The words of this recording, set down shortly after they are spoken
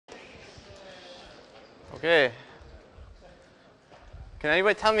Okay. Can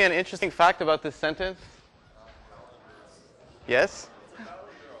anybody tell me an interesting fact about this sentence? Yes?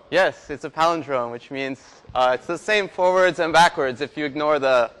 Yes, it's a palindrome, which means it's the same forwards and backwards if you ignore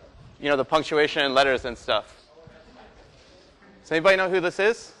the, the punctuation and letters and stuff. Does anybody know who this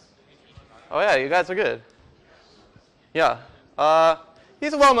is? Oh yeah, you guys are good. Yeah.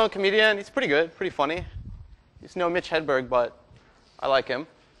 He's a well-known comedian. He's pretty good, pretty funny. He's no Mitch Hedberg, but I like him.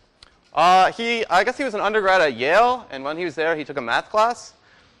 I guess he was an undergrad at Yale, and when he was there, he took a math class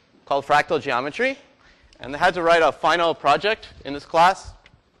called fractal geometry, and they had to write a final project in this class.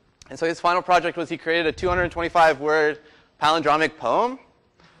 And so his final project was he created a 225-word palindromic poem,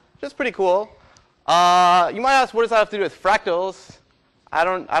 which is pretty cool. You might ask, what does that have to do with fractals? I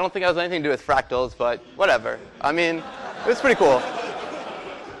don't think it has anything to do with fractals, but whatever. I mean, it was pretty cool.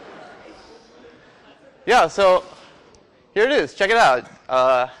 Yeah, so here it is. Check it out.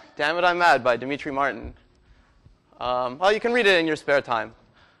 Damn It, I'm Mad by Dimitri Martin. Well, you can read it in your spare time.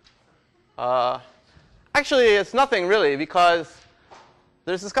 Actually, it's nothing really, because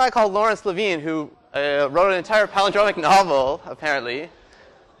there's this guy called Lawrence Levine who wrote an entire palindromic novel, apparently,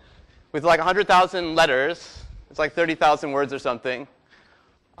 with like 100,000 letters. It's like 30,000 words or something.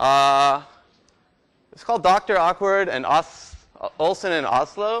 It's called Dr. Awkward and Olsen in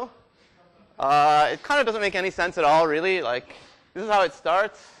Oslo. It kind of doesn't make any sense at all, really. Like, this is how it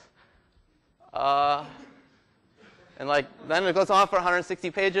starts. And like, then it goes on for 160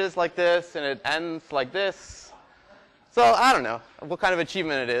 pages like this, and it ends like this. So I don't know what kind of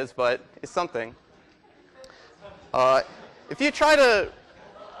achievement it is, but it's something. If you try to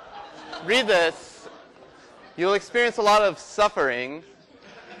read this, you'll experience a lot of suffering.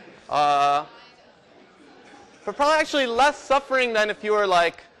 But probably actually less suffering than if you were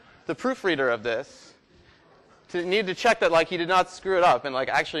like the proofreader of this. To need to check that like he did not screw it up and like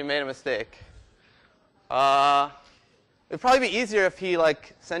actually made a mistake. It'd probably be easier if he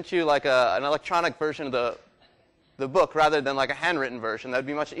like sent you like an electronic version of the book rather than like a handwritten version. That'd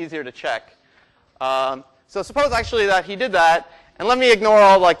be much easier to check. So suppose actually that he did that, and let me ignore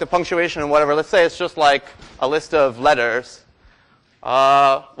all like the punctuation and whatever. Let's say it's just like a list of letters.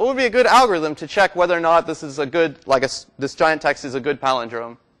 What would be a good algorithm to check whether or not this is a good, like this giant text is a good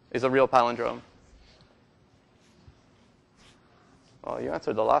palindrome, is a real palindrome? Oh, you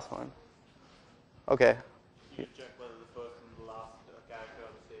answered the last one. Okay. You check whether the first and the last character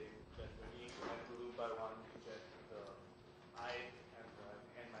are the same. Then when you increment the loop by one, you check the I and the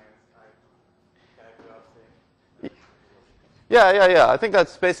n minus I character are the same. Yeah. I think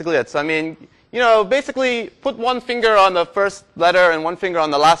that's basically it. So, I mean, basically put one finger on the first letter and one finger on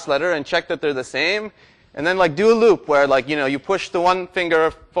the last letter and check that they're the same. And then like do a loop where like, you push the one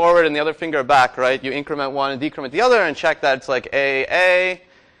finger forward and the other finger back, right? You increment one and decrement the other and check that it's like A,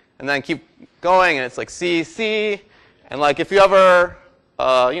 and then keep going and it's like C. And like if you ever,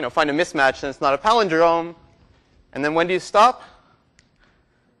 find a mismatch, then it's not a palindrome. And then when do you stop?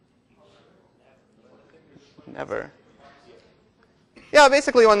 Never. Yeah,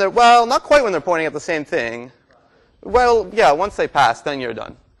 basically when they're, well, not quite when they're pointing at the same thing. Well, yeah, once they pass, then you're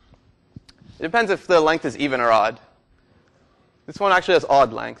done. It depends if the length is even or odd. This one actually has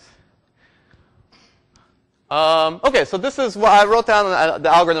odd length. Okay, so this is what I wrote down the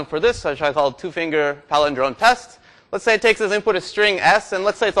algorithm for this, which I call two-finger palindrome test. Let's say it takes as input a string s, and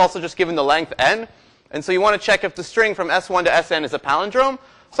let's say it's also just given the length n. And so you want to check if the string from s1 to sn is a palindrome.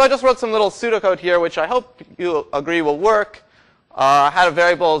 So I just wrote some little pseudocode here, which I hope you agree will work. I had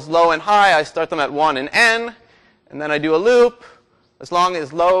variables low and high. I start them at 1 and n, and then I do a loop. As long as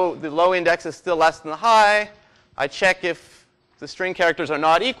the low index is still less than the high, I check if the string characters are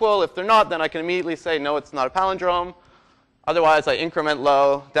not equal. If they're not, then I can immediately say, no, it's not a palindrome. Otherwise, I increment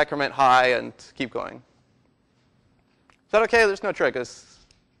low, decrement high, and keep going. Is that OK? There's no trick.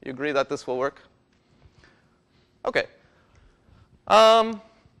 You agree that this will work? OK.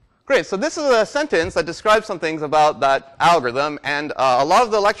 Great. So this is a sentence that describes some things about that algorithm. And a lot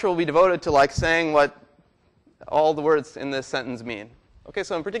of the lecture will be devoted to like saying what all the words in this sentence mean. OK,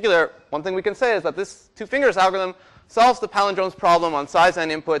 so in particular, one thing we can say is that this two-fingers algorithm solves the palindromes problem on size n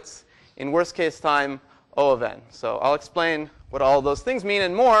inputs in worst case time O of n. So I'll explain what all those things mean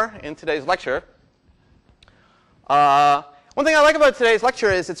and more in today's lecture. One thing I like about today's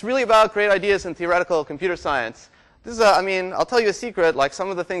lecture is it's really about great ideas in theoretical computer science. This is I'll tell you a secret, like some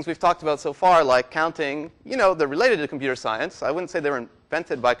of the things we've talked about so far, like counting, they're related to computer science. I wouldn't say they were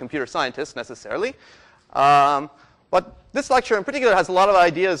invented by computer scientists necessarily. But this lecture in particular has a lot of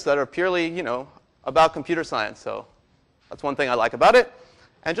ideas that are purely, about computer science. So that's one thing I like about it.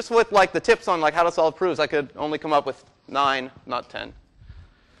 And just with like the tips on like how to solve proofs, I could only come up with 9, not 10.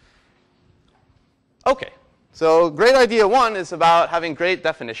 Okay. So great idea one is about having great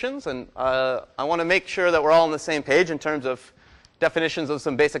definitions. And I want to make sure that we're all on the same page in terms of definitions of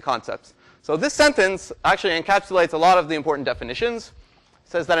some basic concepts. So this sentence actually encapsulates a lot of the important definitions.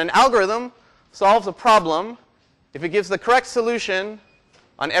 It says that an algorithm solves a problem if it gives the correct solution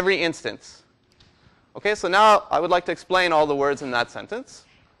on every instance. Okay, so now I would like to explain all the words in that sentence.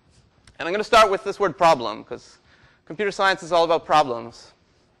 And I'm going to start with this word problem, because computer science is all about problems.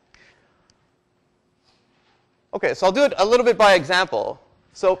 Okay, so I'll do it a little bit by example.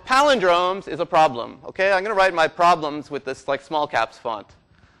 So palindromes is a problem. Okay, I'm going to write my problems with this like small caps font.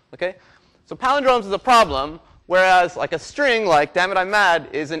 Okay, so palindromes is a problem, whereas like a string like damn it I'm mad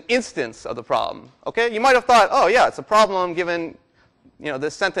is an instance of the problem. Okay, you might have thought, oh yeah, it's a problem given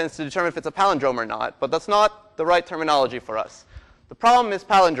this sentence to determine if it's a palindrome or not, but that's not the right terminology for us. The problem is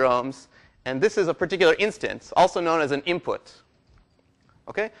palindromes, and this is a particular instance, also known as an input.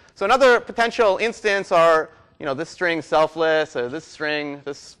 Okay, so another potential instance are this string selfless, or this string,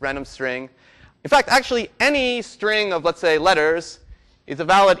 this random string. In fact, actually, any string of, let's say, letters is a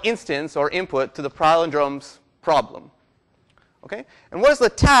valid instance or input to the palindrome's problem. Okay? And what is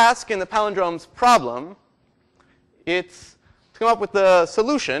the task in the palindrome's problem? It's to come up with the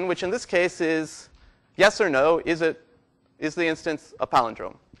solution, which in this case is yes or no, is the instance a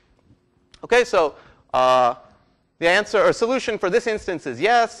palindrome? Okay, so the answer or solution for this instance is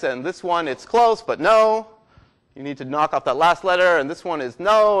yes, and this one it's close, but no. You need to knock off that last letter, and this one is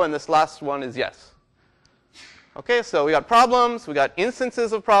no, and this last one is yes. Okay, so we got problems, we got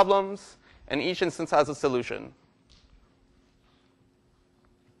instances of problems, and each instance has a solution.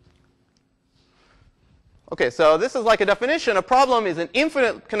 Okay, so this is like a definition. A problem is an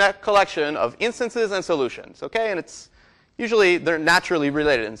infinite collection of instances and solutions. Okay, and it's usually they're naturally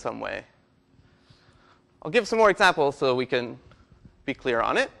related in some way. I'll give some more examples so we can be clear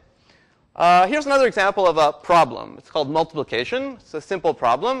on it. Here's another example of a problem. It's called multiplication. It's a simple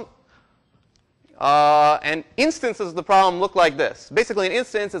problem. And instances of the problem look like this. Basically, an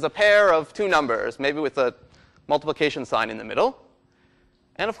instance is a pair of two numbers, maybe with a multiplication sign in the middle.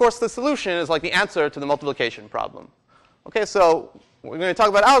 And of course, the solution is like the answer to the multiplication problem. Okay, so we're going to talk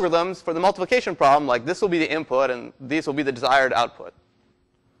about algorithms for the multiplication problem. Like this will be the input, and these will be the desired output.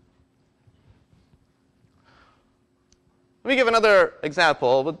 Let me give another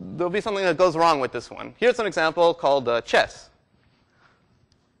example, but there'll be something that goes wrong with this one. Here's an example called chess.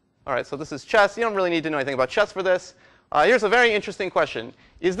 All right, so this is chess. You don't really need to know anything about chess for this. Here's a very interesting question.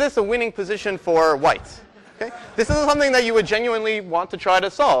 Is this a winning position for white? Okay? This isn't something that you would genuinely want to try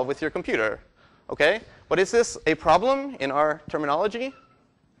to solve with your computer. Okay? But is this a problem in our terminology?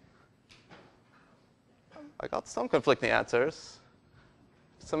 I got some conflicting answers.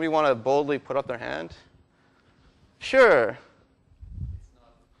 Somebody want to boldly put up their hand? Sure.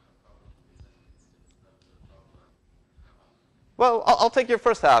 Well, I'll take your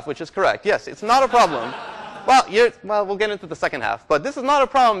first half, which is correct. Yes, it's not a problem. Well, we'll get into the second half. But this is not a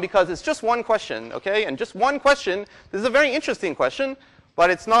problem because it's just one question, okay? And just one question. This is a very interesting question, but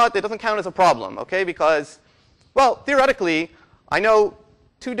it doesn't count as a problem, okay? Because, well, theoretically, I know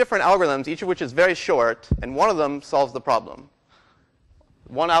two different algorithms, each of which is very short, and one of them solves the problem.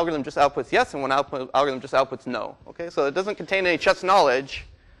 One algorithm just outputs yes, and one algorithm just outputs no. Okay, so it doesn't contain any chess knowledge.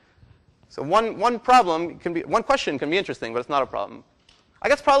 So one question can be interesting, but it's not a problem. I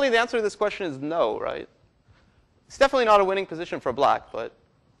guess probably the answer to this question is no, right? It's definitely not a winning position for black, but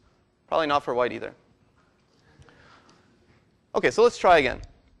probably not for white either. Okay, so let's try again.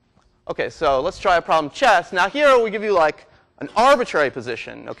 Okay, so let's try a problem chess. Now here we give you like an arbitrary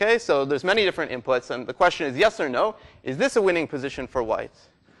position. Okay, so there's many different inputs, and the question is yes or no. Is this a winning position for white?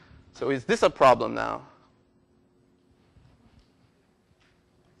 So is this a problem now?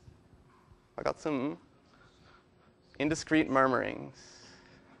 I got some indiscreet murmurings.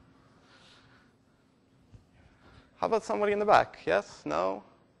 How about somebody in the back? Yes? No?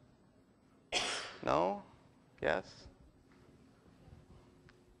 No? Yes?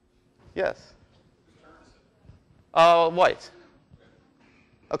 Yes? White.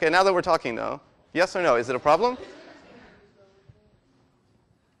 Okay, now that we're talking, though, yes or no? Is it a problem?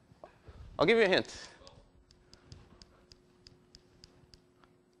 I'll give you a hint.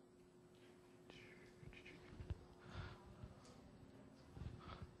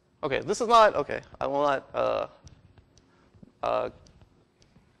 Okay, this is not, okay, I will not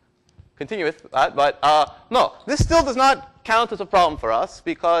continue with that, but no, this still does not count as a problem for us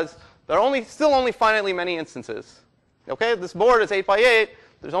because there are still only finitely many instances. Okay, this board is 8 by 8.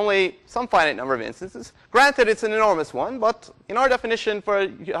 There's only some finite number of instances. Granted, it's an enormous one, but in our definition, for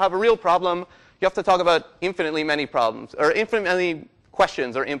you have a real problem, you have to talk about infinitely many problems, or infinitely many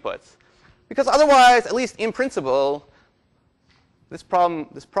questions or inputs. Because otherwise, at least in principle, this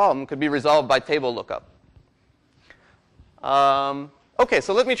problem could be resolved by table lookup. OK,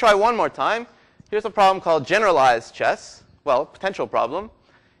 so let me try one more time. Here's a problem called generalized chess. Well, potential problem.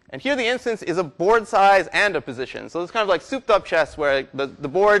 And here the instance is a board size and a position. So it's kind of like souped up chess where the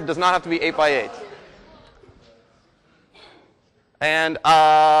board does not have to be 8 by 8. And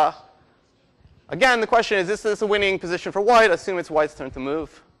again, the question is this a winning position for white? Assume it's white's turn to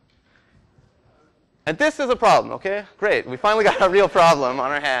move. And this is a problem, OK? Great. We finally got a real problem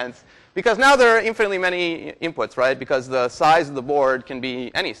on our hands. Because now there are infinitely many inputs, right? Because the size of the board can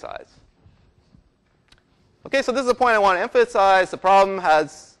be any size. OK, so this is a point I want to emphasize. The problem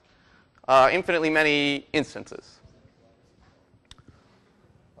has infinitely many instances.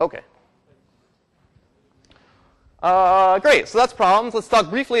 OK. Great. So that's problems. Let's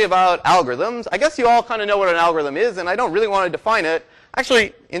talk briefly about algorithms. I guess you all kind of know what an algorithm is, and I don't really want to define it.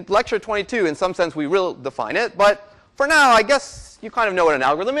 Actually, in lecture 22, in some sense, we will define it. But for now, I guess you kind of know what an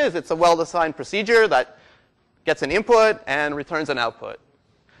algorithm is. It's a well-defined procedure that gets an input and returns an output.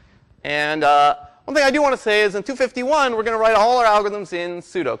 And one thing I do want to say is in 251, we're going to write all our algorithms in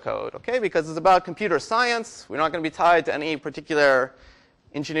pseudocode, OK? Because it's about computer science. We're not going to be tied to any particular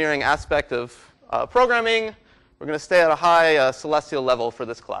engineering aspect of programming. We're going to stay at a high celestial level for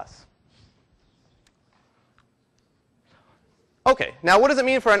this class. OK, now what does it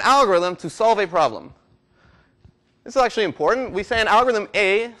mean for an algorithm to solve a problem? This is actually important. We say an algorithm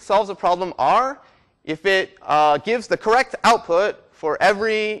A solves a problem R if it gives the correct output for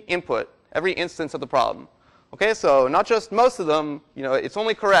every input, every instance of the problem. OK, so not just most of them. It's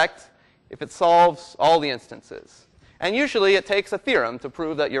only correct if it solves all the instances. And usually it takes a theorem to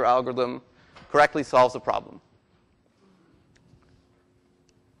prove that your algorithm correctly solves a problem.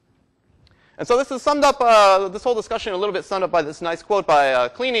 And so this is summed up, this whole discussion a little bit summed up by this nice quote by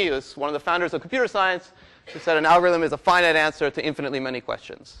Kleene, who's one of the founders of computer science, who said an algorithm is a finite answer to infinitely many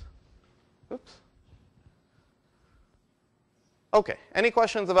questions. Oops. OK, any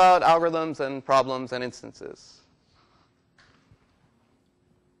questions about algorithms and problems and instances?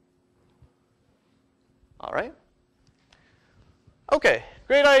 All right. OK,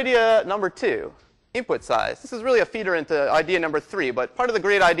 great idea number 2. Input size. This is really a feeder into idea number 3. But part of the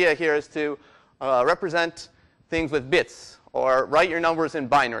great idea here is to represent things with bits or write your numbers in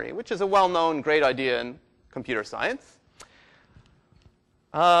binary, which is a well-known great idea in computer science.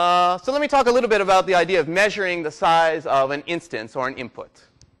 So let me talk a little bit about the idea of measuring the size of an instance or an input.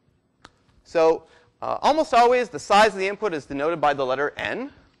 So almost always, the size of the input is denoted by the letter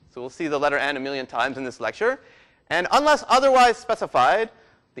n. So we'll see the letter n a million times in this lecture. And unless otherwise specified,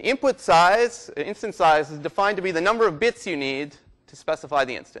 the input size, instance size, is defined to be the number of bits you need to specify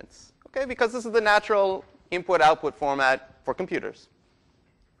the instance. OK, because this is the natural input-output format for computers.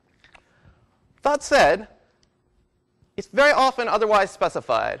 That said, it's very often otherwise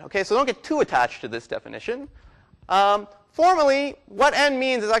specified. OK, so don't get too attached to this definition. Formally, what n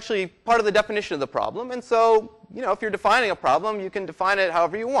means is actually part of the definition of the problem. And so if you're defining a problem, you can define it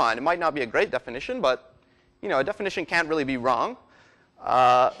however you want. It might not be a great definition, but a definition can't really be wrong.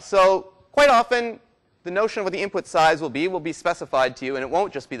 So quite often, the notion of what the input size will be specified to you. And it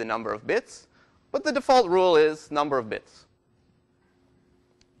won't just be the number of bits. But the default rule is number of bits.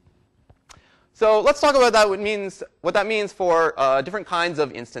 So let's talk about that, what that means for different kinds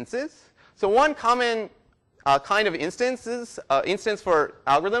of instances. So one common kind of instance for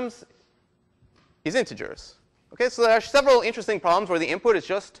algorithms is integers. OK, so there are several interesting problems where the input is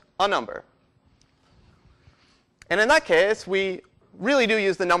just a number. And in that case, we really do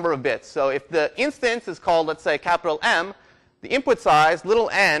use the number of bits. So if the instance is called, let's say, capital M, the input size, little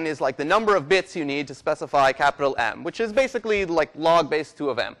n, is like the number of bits you need to specify capital M, which is basically like log base 2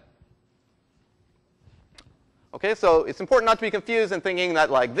 of m. OK, so it's important not to be confused in thinking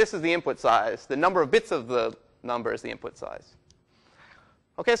that like this is the input size. The number of bits of the number is the input size.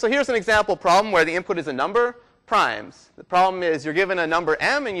 OK, so here's an example problem where the input is a number, primes. The problem is you're given a number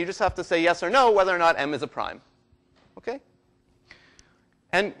m, and you just have to say yes or no whether or not m is a prime. OK?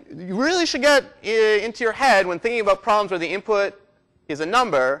 And you really should get into your head when thinking about problems where the input is a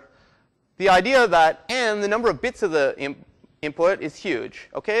number, the idea that n, the number of bits of the input, is huge.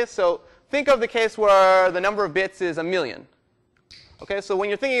 OK, so think of the case where the number of bits is 1,000,000. OK, so when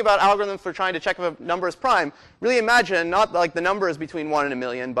you're thinking about algorithms for trying to check if a number is prime, really imagine not like the number is between 1 and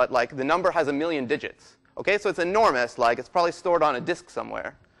 1,000,000, but like the number has 1,000,000 digits. OK, so it's enormous. Like it's probably stored on a disk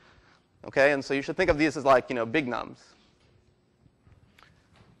somewhere. OK, and so you should think of these as like big nums.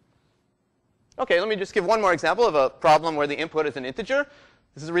 OK, let me just give one more example of a problem where the input is an integer.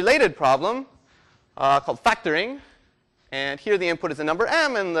 This is a related problem called factoring. And here the input is a number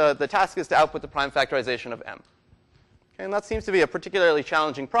m, and the task is to output the prime factorization of m. Okay, and that seems to be a particularly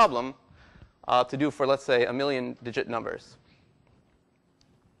challenging problem to do for, let's say, 1,000,000-digit numbers.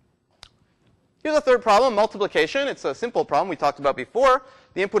 Here's a third problem, multiplication. It's a simple problem we talked about before.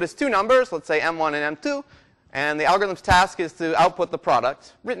 The input is two numbers, let's say m1 and m2, and the algorithm's task is to output the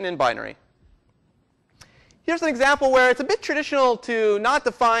product, written in binary. Here's an example where it's a bit traditional to not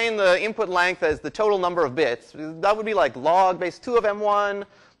define the input length as the total number of bits. That would be like log base 2 of m1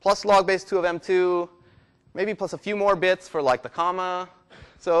 plus log base 2 of m2, maybe plus a few more bits for like the comma.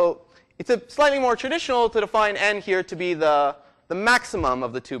 So it's a slightly more traditional to define n here to be the maximum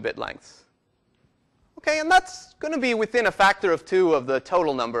of the 2-bit lengths. Okay, and that's going to be within a factor of 2 of the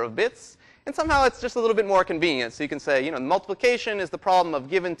total number of bits. And somehow it's just a little bit more convenient. So you can say, you know, multiplication is the problem of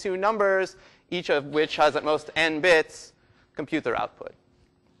given two numbers, each of which has at most n bits, compute their output.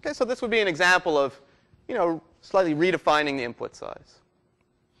 Okay, so this would be an example of, you know, slightly redefining the input size.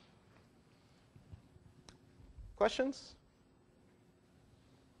 Questions?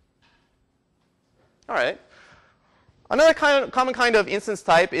 All right. Another common kind of instance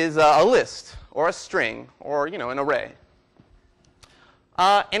type is a list or a string or, you know, an array.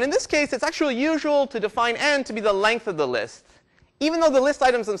 And in this case, it's actually usual to define n to be the length of the list, even though the list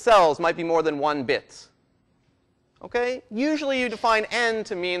items themselves might be more than 1 bit. Okay? Usually you define n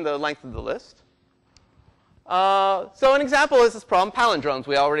to mean the length of the list. So an example is this problem, palindromes,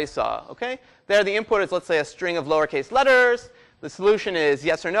 we already saw. Okay? There the input is, let's say, a string of lowercase letters. The solution is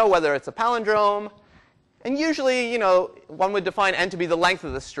yes or no, whether it's a palindrome. And usually, you know, one would define n to be the length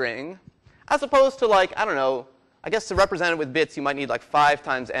of the string, as opposed to, like, I don't know, I guess to represent it with bits, you might need like 5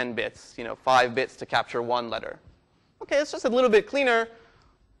 times n bits, you know, 5 bits to capture one letter. Okay, it's just a little bit cleaner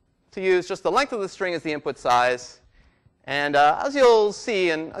to use just the length of the string as the input size. And as you'll see,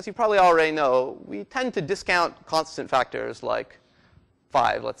 and as you probably already know, we tend to discount constant factors like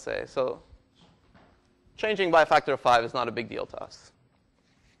 5, let's say. So changing by a factor of 5 is not a big deal to us.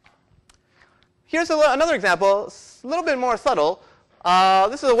 Here's another example, a little bit more subtle.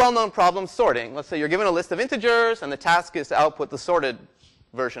 This is a well-known problem, sorting. Let's say you're given a list of integers, and the task is to output the sorted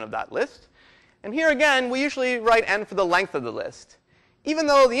version of that list. And here again, we usually write n for the length of the list, even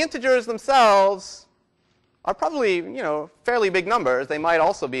though the integers themselves are probably, you know, fairly big numbers. They might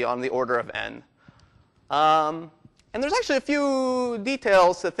also be on the order of n. And there's actually a few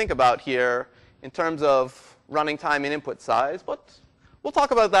details to think about here in terms of running time and input size, but we'll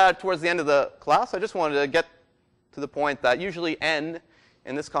talk about that towards the end of the class. I just wanted to get to the point that usually n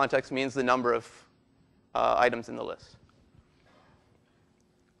in this context means the number of items in the list.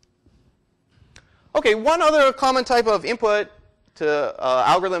 Okay, one other common type of input to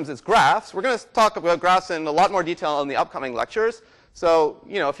algorithms is graphs. We're going to talk about graphs in a lot more detail in the upcoming lectures. So,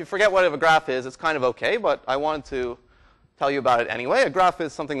 you know, if you forget what a graph is, it's kind of okay, but I wanted to tell you about it anyway. A graph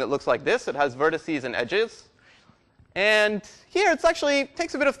is something that looks like this. It has vertices and edges. And here it's actually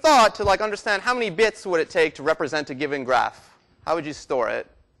takes a bit of thought to like understand how many bits would it take to represent a given graph. How would you store it?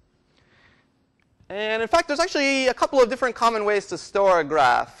 And in fact, there's actually a couple of different common ways to store a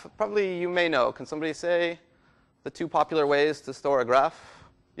graph. Probably you may know. Can somebody say the 2 popular ways to store a graph?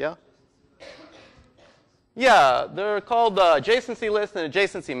 Yeah? Yeah, they're called adjacency list and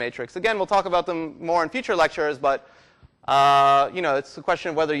adjacency matrix. Again, we'll talk about them more in future lectures, but you know, it's a question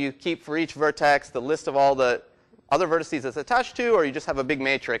of whether you keep for each vertex the list of all the other vertices it's attached to, or you just have a big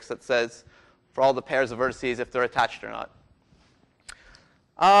matrix that says for all the pairs of vertices if they're attached or not.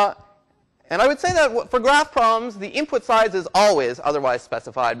 And I would say that for graph problems, the input size is always otherwise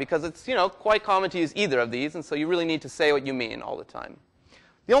specified because it's, you know, quite common to use either of these, and so you really need to say what you mean all the time.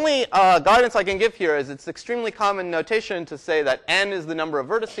 The only guidance I can give here is it's extremely common notation to say that n is the number of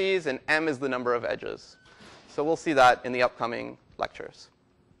vertices and m is the number of edges. So we'll see that in the upcoming lectures.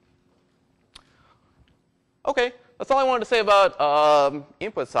 Okay, that's all I wanted to say about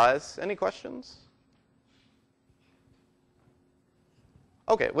input size. Any questions?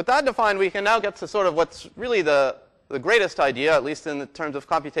 Okay, with that defined, we can now get to sort of what's really the greatest idea, at least in the terms of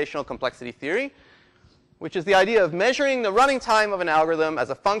computational complexity theory, which is the idea of measuring the running time of an algorithm as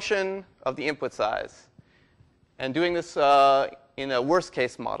a function of the input size, and doing this in a worst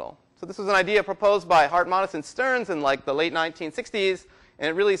case model. So this was an idea proposed by Hartmanis and Stearns in like the late 1960s, and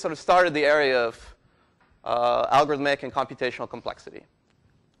it really sort of started the area of algorithmic and computational complexity.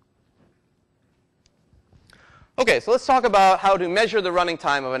 Okay, so let's talk about how to measure the running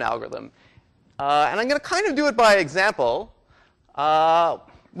time of an algorithm. And I'm going to kind of do it by example.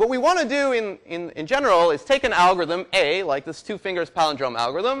 What we want to do in general is take an algorithm, A, like this 2 fingers palindrome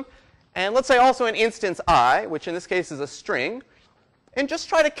algorithm, and let's say also an instance I, which in this case is a string. and just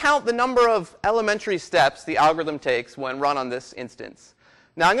try to count the number of elementary steps the algorithm takes when run on this instance.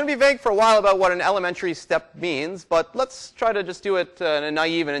 Now, I'm going to be vague for a while about what an elementary step means, but let's try to just do it in a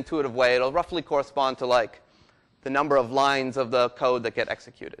naive and intuitive way. It'll roughly correspond to like the number of lines of the code that get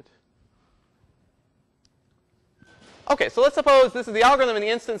executed. OK, so let's suppose this is the algorithm and the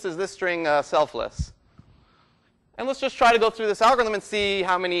instance is this string selfless. And let's just try to go through this algorithm and see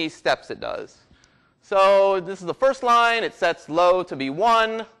how many steps it does. So this is the first line. It sets low to be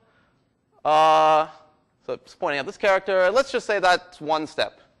 1. So it's pointing at this character. Let's just say that's 1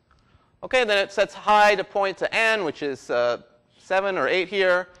 step. OK, then it sets high to point to n, which is 7 or 8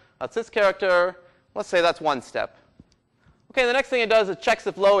 here. That's this character. Let's say that's 1 step. OK, the next thing it does is checks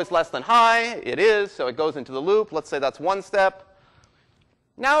if low is less than high. It is, so it goes into the loop. Let's say that's 1 step.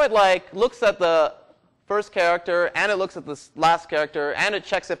 Now it like looks at the first character, and it looks at this last character, and it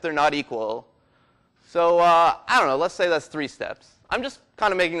checks if they're not equal. So I don't know. Let's say that's 3 steps. I'm just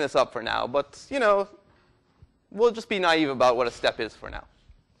kind of making this up for now, but you know, we'll just be naive about what a step is for now.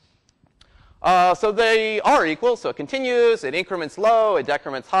 So they are equal, so it continues. It increments low. It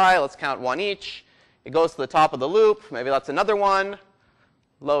decrements high. Let's count 1 each. It goes to the top of the loop. Maybe that's another 1.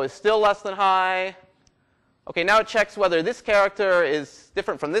 Low is still less than high. OK, now it checks whether this character is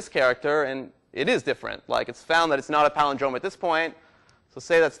different from this character, and it is different. Like, it's found that it's not a palindrome at this point. So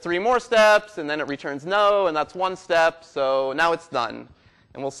say that's 3 more steps, and then it returns no, and that's 1 step. So now it's done.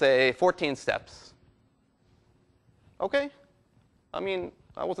 And we'll say 14 steps. OK? I mean,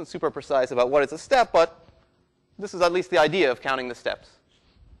 I wasn't super precise about what is a step, but this is at least the idea of counting the steps.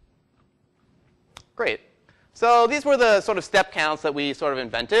 Great. So these were the sort of step counts that we sort of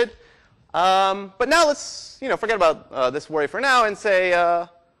invented. But now let's forget about this worry for now and say,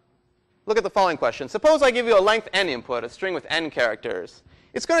 look at the following question. Suppose I give you a length n input, a string with n characters.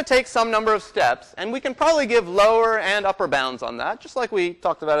 It's going to take some number of steps, and we can probably give lower and upper bounds on that, just like we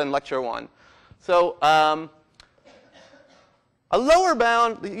talked about in lecture 1. So a lower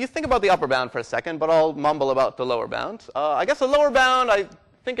bound, you think about the upper bound for a second, but I'll mumble about the lower bound. I guess a lower bound I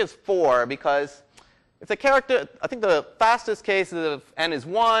think is 4, because if the character, I think the fastest case of n is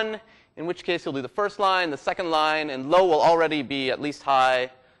 1, in which case you'll do the first line, the second line, and low will already be at least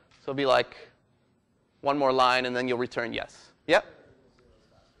high. So it'll be like 1 more line, and then you'll return yes. Yep?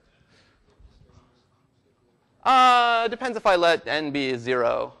 Depends if I let n be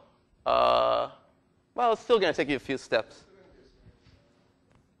 0. Well, it's still going to take you a few steps.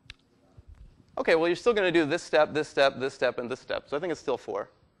 OK, well, you're still going to do this step, this step, this step, and this step. So I think it's still 4.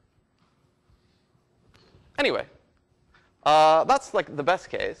 Anyway, that's like the best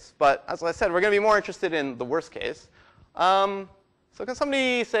case. But as I said, we're going to be more interested in the worst case. So can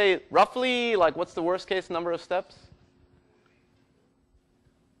somebody say roughly, like, what's the worst case number of steps?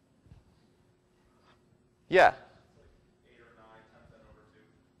 Yeah. 8 or 9 times n over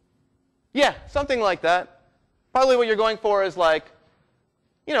 2. Yeah, something like that. Probably what you're going for is like,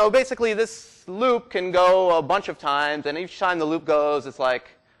 basically this loop can go a bunch of times, and each time the loop goes, it's like,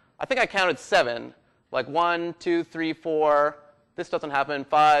 I think I counted 7. Like 1, 2, 3, 4. This doesn't happen.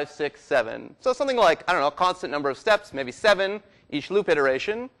 5, 6, 7. So something like, I don't know, a constant number of steps, maybe 7 each loop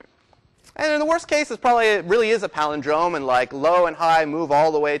iteration. And in the worst case, it really is a palindrome, and like low and high move all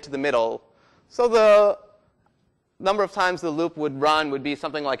the way to the middle. So the number of times the loop would run would be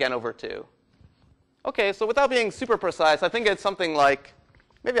something like n over 2. OK, so without being super precise, I think it's something like,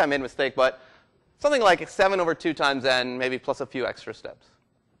 maybe I made a mistake, but something like 7 over 2 times n, maybe plus a few extra steps.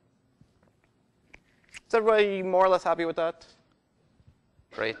 Is everybody more or less happy with that?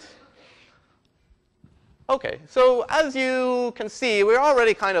 Great. OK, so as you can see, we're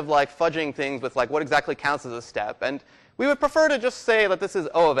already kind of like fudging things with like what exactly counts as a step. And we would prefer to just say that this is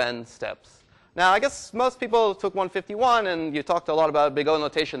O of n steps. Now, I guess most people took 151, and you talked a lot about big O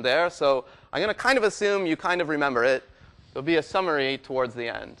notation there. So I'm going to kind of assume you kind of remember it. There'll be a summary towards the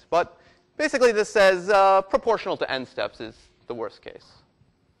end. But basically, this says proportional to n steps is the worst case.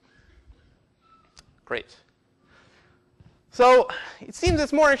 Great. So it seems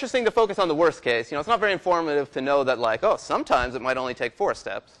it's more interesting to focus on the worst case. It's not very informative to know that, like, oh, sometimes it might only take 4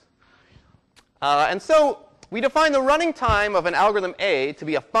 steps. And so we define the running time of an algorithm A to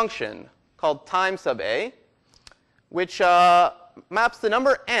be a function called time sub A, which maps the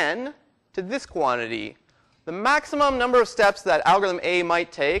number n to this quantity, the maximum number of steps that algorithm A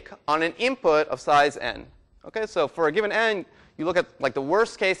might take on an input of size n. OK, so for a given n, you look at like the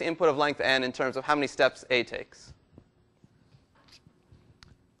worst case input of length n in terms of how many steps A takes.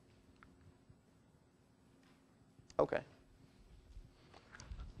 OK.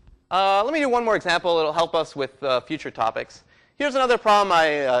 Let me do one more example. It'll help us with future topics. Here's another problem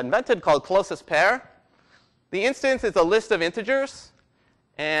I invented called closest pair. The instance is a list of integers,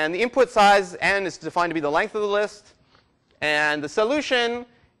 And the input size, n, is defined to be the length of the list. And the solution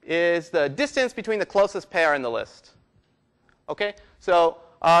is the distance between the closest pair in the list. OK? So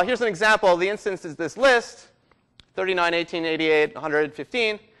here's an example. The instance is this list, 39, 18, 88,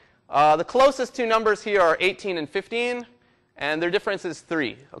 115. The closest two numbers here are 18 and 15. And their difference is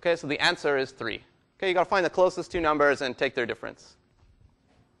 3. OK? So the answer is 3. OK? You've got to find the closest two numbers and take their difference.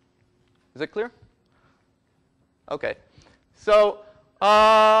 Is it clear? OK. So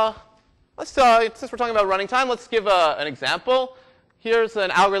since we're talking about running time, let's give an example. Here's an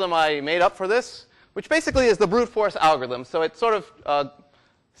algorithm I made up for this, which basically is the brute force algorithm. So it sort of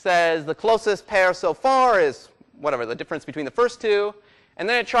says the closest pair so far is whatever, the difference between the first two. And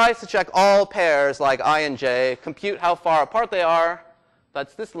then it tries to check all pairs like I and j, compute how far apart they are.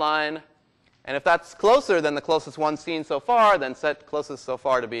 That's this line. And if that's closer than the closest one seen so far, then set closest so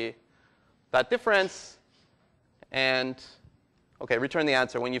far to be that difference. And OK, return the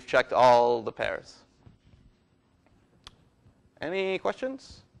answer when you've checked all the pairs. Any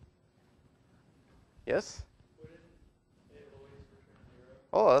questions? Yes? Wouldn't it always return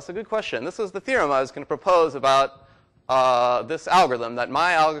 0? Oh, that's a good question. This is the theorem I was going to propose about this algorithm, that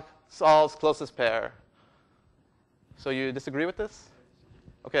my alg solves closest pair. So you disagree with this?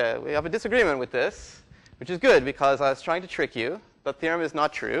 OK, we have a disagreement with this, which is good because I was trying to trick you. The theorem is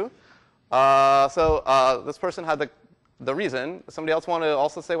not true. So this person had the reason. Somebody else want to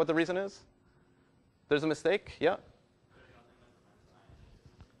also say what the reason is? There's a mistake? Yeah?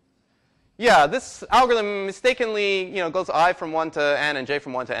 Yeah, this algorithm mistakenly goes I from 1 to n and j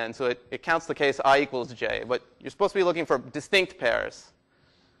from 1 to n. So it counts the case I equals j. But you're supposed to be looking for distinct pairs.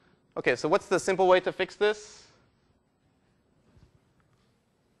 OK, so what's the simple way to fix this?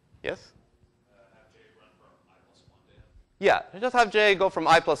 Yes? Have j run from I plus 1 to n. Yeah, just have j go from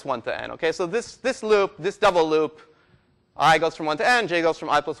I plus 1 to n. OK, so this loop, this double loop, I goes from 1 to n, j goes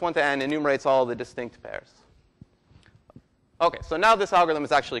from I plus 1 to n, enumerates all the distinct pairs. OK, so now this algorithm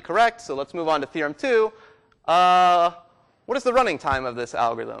is actually correct. So let's move on to theorem 2. What is the running time of this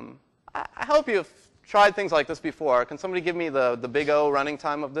algorithm? I hope you've tried things like this before. Can somebody give me the big O running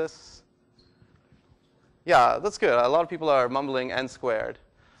time of this? Yeah, that's good. A lot of people are mumbling n squared.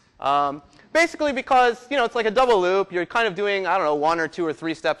 Basically because it's like a double loop. You're kind of doing, I don't know, 1 or 2 or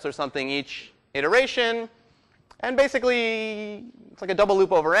 3 steps or something each iteration. And basically, it's like a double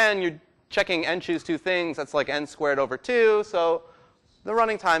loop over n. You're checking n choose 2 things. That's like n squared over 2. So the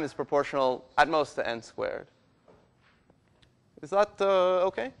running time is proportional at most to n squared. Is that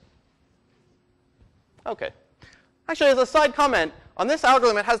OK? OK. Actually, as a side comment, on this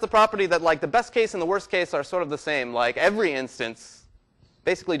algorithm, it has the property that like the best case and the worst case are sort of the same. Like every instance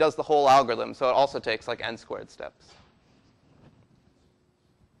basically does the whole algorithm. So it also takes like n squared steps.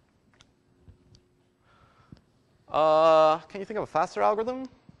 Can you think of a faster algorithm?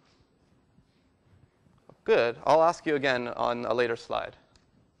 Good. I'll ask you again on a later slide.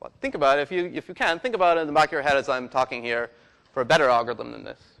 But think about it. If you can, think about it in the back of your head as I'm talking here for a better algorithm than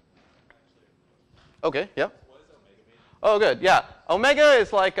this. OK, yeah? What does omega mean? Oh, good. Yeah. Omega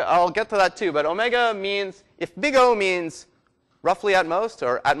is like, I'll get to that too. But omega means, if big O means roughly at most,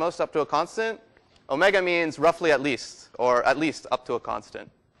 or at most up to a constant, omega means roughly at least, or at least up to a constant.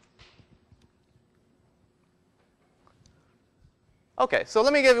 OK, so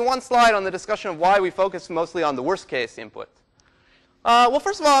let me give you one slide on the discussion of why we focus mostly on the worst case input. Well,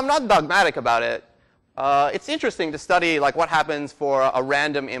 first of all, I'm not dogmatic about it. It's interesting to study like what happens for a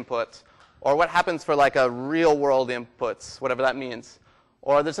random input, or what happens for like a real world inputs, whatever that means.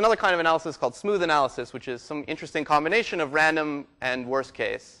 Or there's another kind of analysis called smooth analysis, which is some interesting combination of random and worst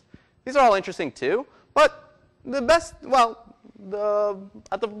case. These are all interesting too. But the best, well,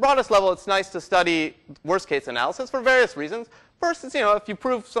 at the broadest level, it's nice to study worst case analysis for various reasons. First, it's, if you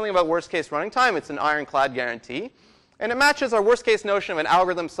prove something about worst case running time, it's an ironclad guarantee. And it matches our worst case notion of an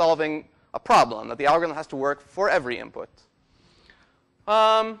algorithm solving a problem, that the algorithm has to work for every input.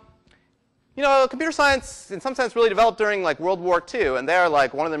 Computer science, in some sense, really developed during like World War II. And there,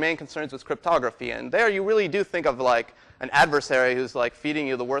 like, one of the main concerns was cryptography. And there, you really do think of like an adversary who's like feeding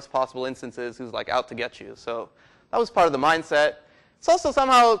you the worst possible instances, who's like out to get you. So that was part of the mindset. It's also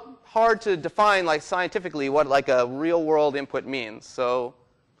somehow hard to define like scientifically what like a real world input means. So,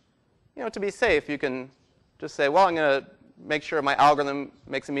 to be safe, you can just say, well, I'm going to make sure my algorithm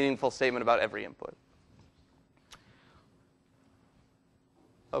makes a meaningful statement about every input.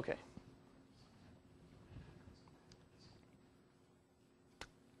 OK.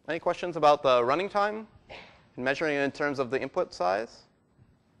 Any questions about the running time and measuring it in terms of the input size?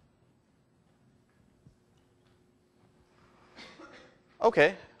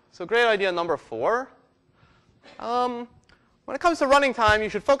 OK, so great idea number 4. When when it comes to running time, you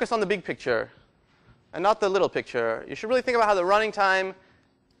should focus on the big picture and not the little picture. You should really think about how the running time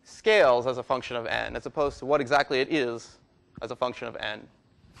scales as a function of n, as opposed to what exactly it is as a function of n.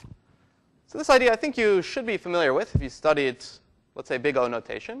 So this idea I think you should be familiar with if you studied, let's say, big O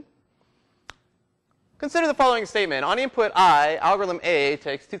notation. Consider the following statement. On input I, algorithm A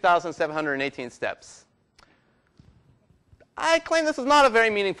takes 2,718 steps. I claim this is not a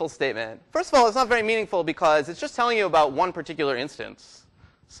very meaningful statement. First of all, it's not very meaningful because it's just telling you about one particular instance.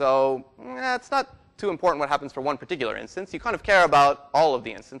 So it's not too important what happens for one particular instance. You kind of care about all of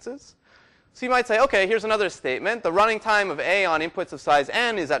the instances. So you might say, OK, here's another statement. The running time of A on inputs of size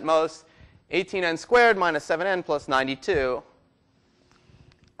n is at most 18n squared minus 7n plus 92.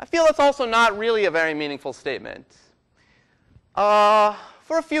 I feel that's also not really a very meaningful statement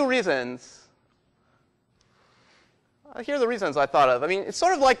for a few reasons. Here are the reasons I thought of. I mean, it's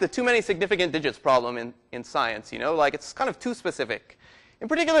sort of like the too many significant digits problem in science, you know? Like, it's kind of too specific. In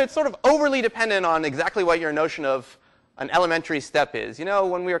particular, it's sort of overly dependent on exactly what your notion of an elementary step is. You know,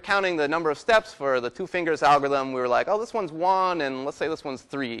 when we were counting the number of steps for the two fingers algorithm, we were like, oh, this one's 1, and let's say this one's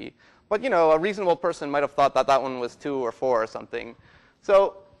 3. But, you know, a reasonable person might have thought that that one was 2 or 4 or something.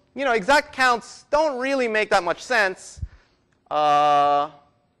 So, you know, exact counts don't really make that much sense,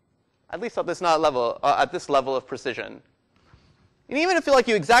 at least at this level of precision. And even if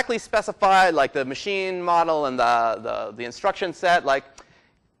you exactly specified like the machine model and the instruction set, like,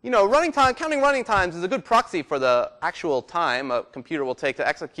 you know, counting running times is a good proxy for the actual time a computer will take to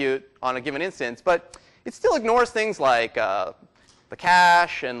execute on a given instance. But it still ignores things like the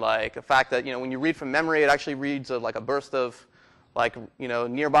cache and like the fact that, you know, when you read from memory, it actually reads like a burst of like, you know,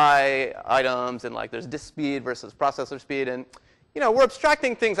 nearby items, and like there's disk speed versus processor speed. And, you know, we're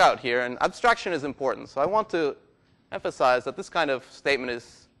abstracting things out here, and abstraction is important. So I want to emphasize that this kind of statement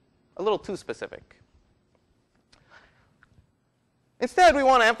is a little too specific. Instead, we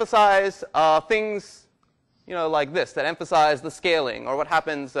want to emphasize things, you know, like this, that emphasize the scaling, or what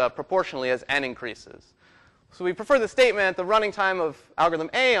happens proportionally as n increases. So we prefer the statement, the running time of algorithm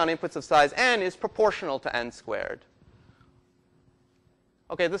A on inputs of size n is proportional to n squared.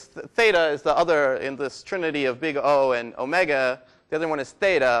 OK, this theta is the other in this trinity of big O and omega. The other one is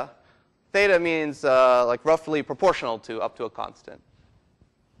theta. Theta means like roughly proportional to up to a constant.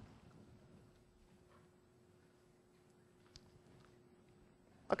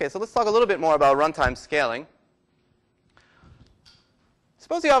 OK, so let's talk a little bit more about runtime scaling.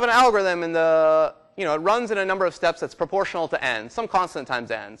 Suppose you have an algorithm in the, you know, it runs in a number of steps that's proportional to n, some constant times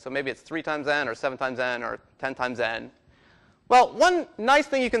n. So maybe it's 3 times n, or 7 times n, or 10 times n. Well, one nice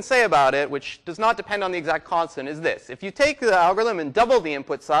thing you can say about it, which does not depend on the exact constant, is this. If you take the algorithm and double the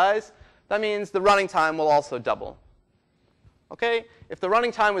input size, that means the running time will also double. OK? If the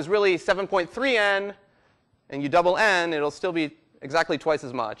running time was really 7.3n, and you double n, it'll still be exactly twice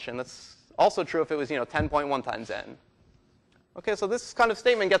as much. And that's also true if it was, you know, 10.1 times n. OK, so this kind of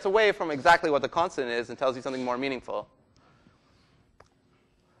statement gets away from exactly what the constant is and tells you something more meaningful.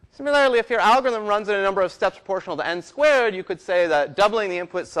 Similarly, if your algorithm runs in a number of steps proportional to n squared, you could say that doubling the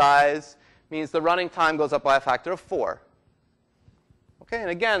input size means the running time goes up by a factor of 4. Okay, and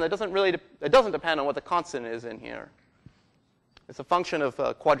again, it doesn't depend on what the constant is in here. It's a function of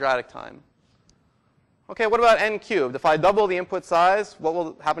quadratic time. Okay, what about n cubed? If I double the input size, what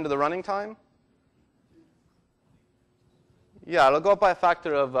will happen to the running time? Yeah, it'll go up by a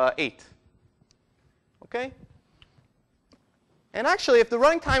factor of 8. Okay? And actually, if the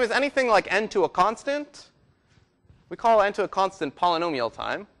running time is anything like n to a constant, we call n to a constant polynomial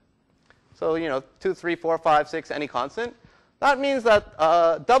time. So, you know, 2, 3, 4, 5, 6, any constant. That means that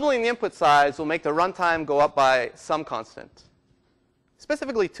doubling the input size will make the runtime go up by some constant,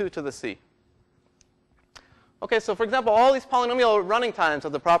 specifically 2 to the c. OK, so for example, all these polynomial running times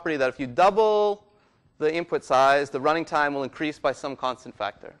have the property that if you double the input size, the running time will increase by some constant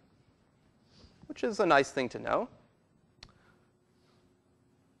factor, which is a nice thing to know.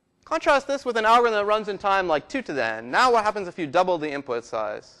 Contrast this with an algorithm that runs in time like 2 to the n. Now what happens if you double the input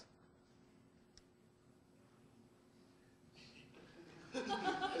size?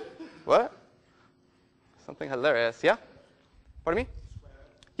 What? Something hilarious. Yeah? Pardon me?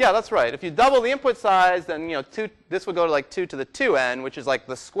 Yeah, that's right. If you double the input size, then, you know, this would go to like 2 to the 2n, which is like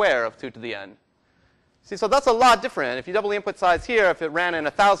the square of 2 to the n. See, so that's a lot different. If you double the input size here, if it ran in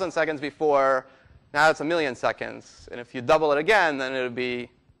 1,000 seconds before, now it's 1,000,000 seconds. And if you double it again, then it would be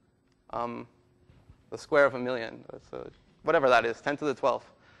the square of 1,000,000. So whatever that is, 10 to the 12th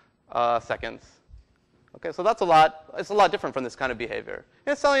seconds. OK, so that's it's a lot different from this kind of behavior.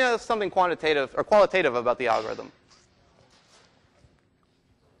 And it's telling us something quantitative or qualitative about the algorithm.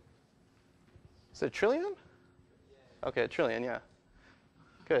 Is it a trillion? Okay, a trillion, yeah.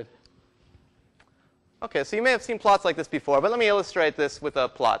 Good. Okay, so you may have seen plots like this before, but let me illustrate this with a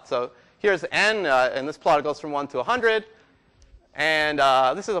plot. So here's n, and this plot goes from 1 to 100. And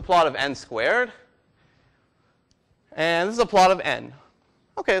this is a plot of n squared. And this is a plot of n.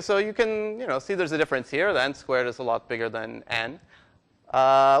 Okay, so you can see there's a difference here. The n squared is a lot bigger than n. What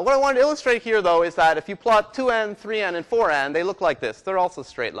I wanted to illustrate here, though, is that if you plot 2n, 3n, and 4n, they look like this. They're also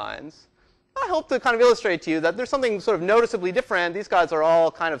straight lines. I hope to kind of illustrate to you that there's something sort of noticeably different. These guys are all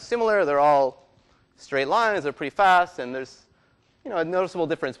kind of similar. They're all straight lines. They're pretty fast. And there's a noticeable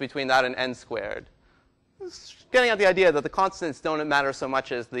difference between that and n squared. It's getting at the idea that the constants don't matter so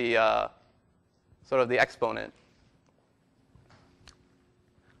much as the sort of the exponent.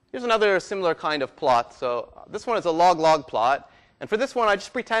 Here's another similar kind of plot. So this one is a log-log plot. And for this one, I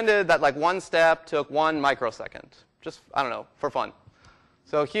just pretended that like one step took 1 microsecond. Just, I don't know, for fun.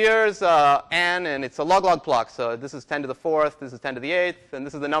 So here's n, and it's a log-log plot. So this is 10 to the 4th, this is 10 to the 8th, and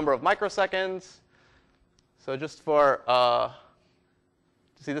this is the number of microseconds. So just for,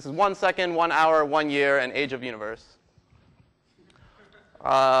 see, this is 1 second, 1 hour, 1 year, and age of universe.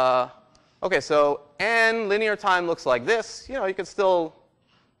 Okay, so n linear time looks like this. You could still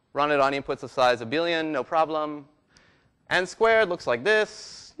run it on inputs of size 1 billion, no problem. N squared looks like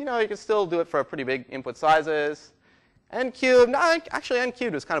this. You can still do it for pretty big input sizes. N cubed, no, actually N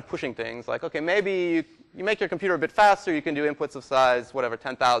cubed is kind of pushing things. Like, okay, maybe you make your computer a bit faster. You can do inputs of size, whatever,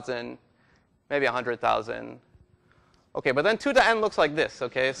 10,000, maybe 100,000. Okay, but then 2 to n looks like this,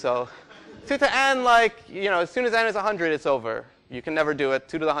 okay? So 2 to n, like, as soon as n is 100, it's over. You can never do it.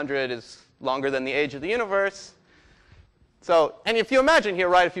 2 to the 100 is longer than the age of the universe. So, and if you imagine here,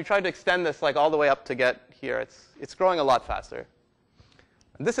 right, if you tried to extend this like all the way up to get here, it's growing a lot faster.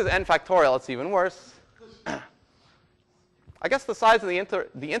 And this is n factorial. It's even worse. I guess the size of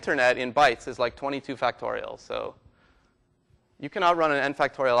the internet in bytes is like 22 factorial. So you cannot run an n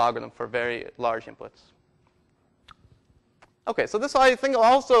factorial algorithm for very large inputs. Okay, so this I think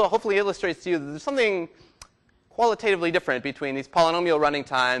also hopefully illustrates to you that there's something qualitatively different between these polynomial running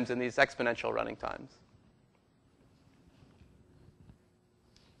times and these exponential running times.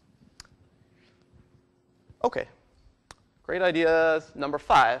 Okay, great ideas. Number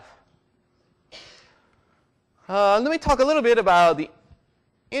 5. Let me talk a little bit about the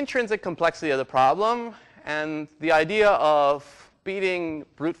intrinsic complexity of the problem and the idea of beating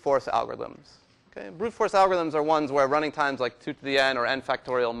brute force algorithms. Okay, brute force algorithms are ones where running times like 2 to the n or n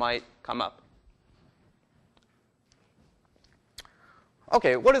factorial might come up.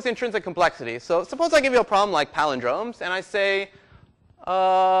 Okay, what is intrinsic complexity? So suppose I give you a problem like palindromes, and I say,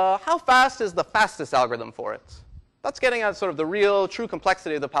 how fast is the fastest algorithm for it? That's getting at sort of the real, true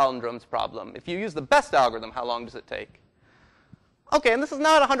complexity of the palindromes problem. If you use the best algorithm, how long does it take? Okay, and this is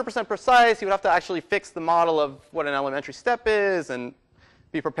not 100% precise. You would have to actually fix the model of what an elementary step is and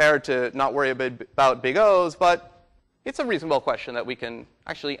be prepared to not worry about big O's. But it's a reasonable question that we can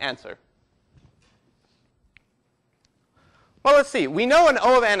actually answer. Well, let's see. We know an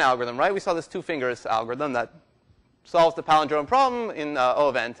O of n algorithm, right? We saw this 2 fingers algorithm that solves the palindrome problem in O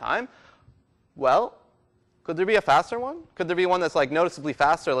of n time. Well, could there be a faster one? Could there be one that's like noticeably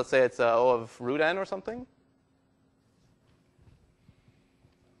faster? Let's say it's O of root n or something.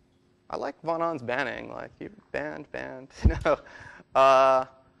 I like von On's banning. Like, you banned. No.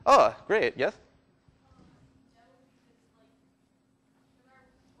 Oh, great. Yes?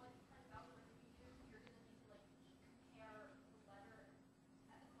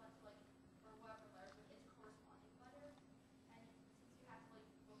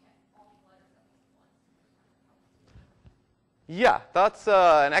 Yeah, that's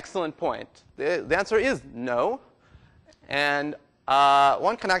an excellent point. The answer is no. And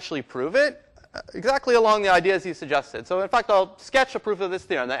one can actually prove it exactly along the ideas you suggested. So in fact, I'll sketch a proof of this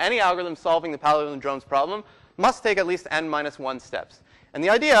theorem, that any algorithm solving the palindromes problem must take at least n minus 1 steps. And the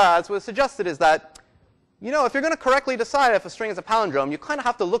idea, as was suggested, is that if you're going to correctly decide if a string is a palindrome, you kind of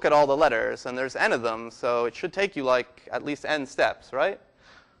have to look at all the letters. And there's n of them, so it should take you like at least n steps, right?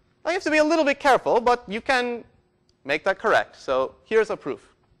 Now, you have to be a little bit careful, but you can make that correct. So here's a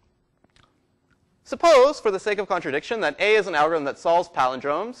proof. Suppose, for the sake of contradiction, that A is an algorithm that solves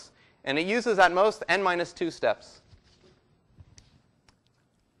palindromes, and it uses at most n minus 2 steps.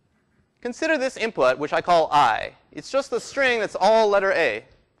 Consider this input, which I call I. It's just a string that's all letter A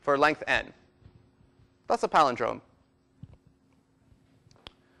for length n. That's a palindrome.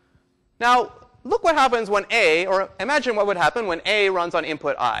 Now, look what happens when A, or imagine what would happen when A runs on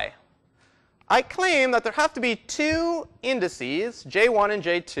input I. I claim that there have to be 2 indices, j1 and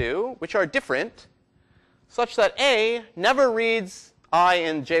j2, which are different, such that A never reads I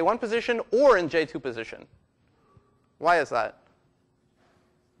in j1 position or in j2 position. Why is that?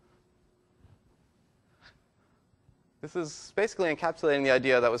 This is basically encapsulating the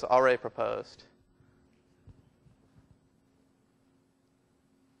idea that was already proposed.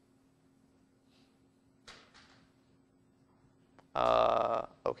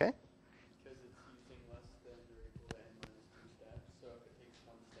 Okay. Because it's using less than or equal to n minus 2 steps. So if it takes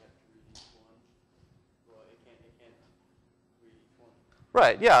 1 step to read each one, well, it can't read each one.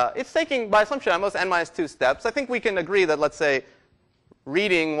 Right, yeah. It's taking, by assumption, at most n minus 2 steps. I think we can agree that, let's say,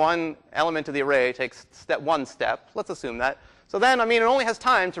 reading one element of the array takes one step. Let's assume that. So then, I mean, it only has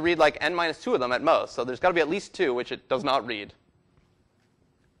time to read like n minus 2 of them at most. So there's got to be at least 2, which it does not read.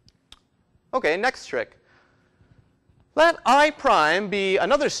 OK, next trick. Let I prime be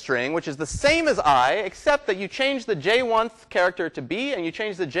another string, which is the same as I, except that you change the j1th character to b, and you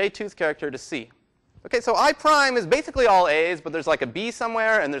change the j2th character to c. OK, so I prime is basically all a's, but there's like a b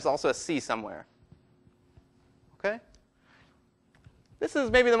somewhere, and there's also a c somewhere. OK? This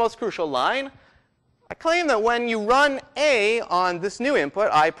is maybe the most crucial line. I claim that when you run a on this new input,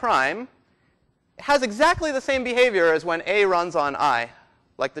 I prime, it has exactly the same behavior as when a runs on I.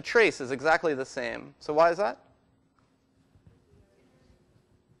 Like the trace is exactly the same. So why is that?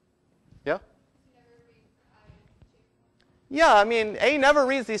 Yeah? Yeah, I mean, a never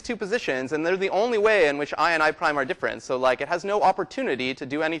reads these two positions, and they're the only way in which I and I prime are different. So like, it has no opportunity to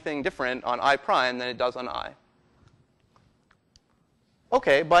do anything different on I prime than it does on I.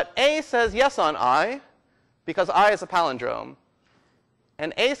 OK, but a says yes on I because I is a palindrome.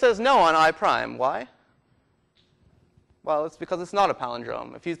 And a says no on I prime. Why? Well, it's because it's not a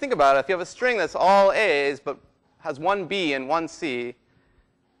palindrome. If you think about it, if you have a string that's all a's but has one b and one c,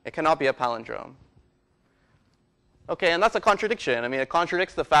 it cannot be a palindrome. OK, and that's a contradiction. I mean, it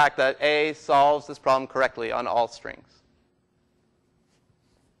contradicts the fact that a solves this problem correctly on all strings.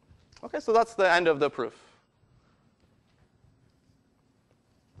 OK, so that's the end of the proof.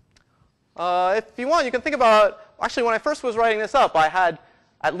 If you want, you can think about, actually, when I first was writing this up, I had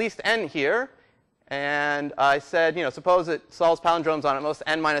at least n here. And I said, you know, suppose it solves palindromes on at most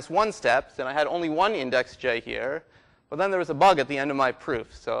n minus 1 steps. And I had only one index j here. But then there was a bug at the end of my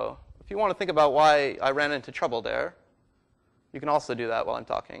proof. So if you want to think about why I ran into trouble there, you can also do that while I'm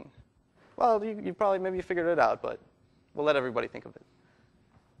talking. Well, you probably, maybe you figured it out. But we'll let everybody think of it.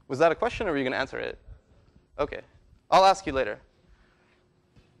 Was that a question, or were you going to answer it? OK. I'll ask you later.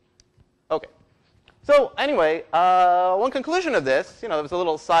 OK. So anyway, one conclusion of this, you know, there was a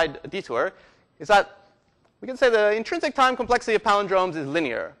little side detour, is that we can say the intrinsic time complexity of palindromes is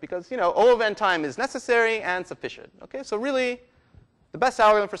linear. Because, you know, O of n time is necessary and sufficient. OK, so really, the best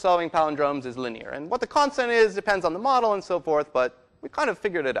algorithm for solving palindromes is linear. And what the constant is depends on the model and so forth. But we kind of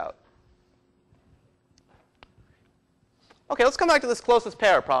figured it out. OK, let's come back to this closest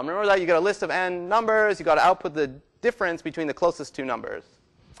pair problem. Remember that you got a list of n numbers. You got to output the difference between the closest two numbers.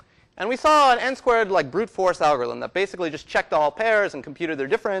 And we saw an n-squared like brute force algorithm that basically just checked all pairs and computed their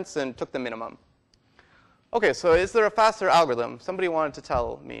difference and took the minimum. OK, so is there a faster algorithm? Somebody wanted to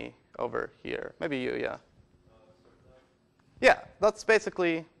tell me over here. Maybe you, yeah. Yeah, that's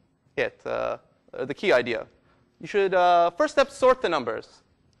basically it, the key idea. You should, first step, sort the numbers.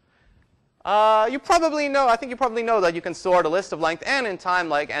 You probably know, I think you probably know that you can sort a list of length n in time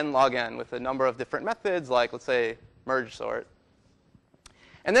like n log n with a number of different methods, like, let's say, merge sort.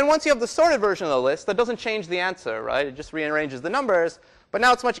 And then once you have the sorted version of the list, that doesn't change the answer, right? It just rearranges the numbers. But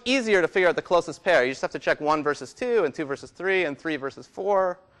now it's much easier to figure out the closest pair. You just have to check 1 versus 2, and 2 versus 3, and 3 versus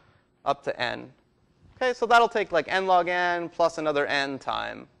 4, up to n. OK, so that'll take like n log n plus another n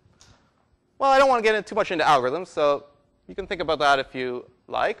time. Well, I don't want to get too much into algorithms, so you can think about that if you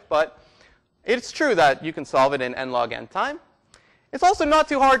like. But it's true that you can solve it in n log n time. It's also not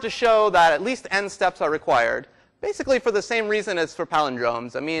too hard to show that at least n steps are required. Basically for the same reason as for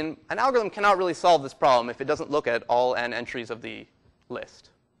palindromes. I mean, an algorithm cannot really solve this problem if it doesn't look at all n entries of the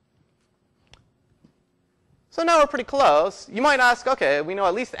list. So now we're pretty close. You might ask, OK, we know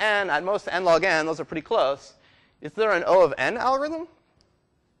at least n, at most n log n. Those are pretty close. Is there an O of n algorithm?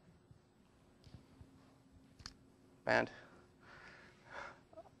 Band.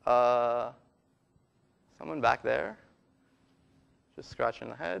 Someone back there? Just scratching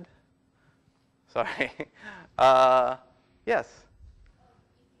the head. Sorry. Yes.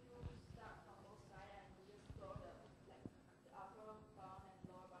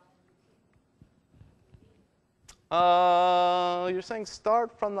 You're saying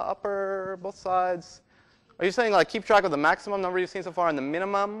start from the upper, both sides. Are you saying like keep track of the maximum number you've seen so far and the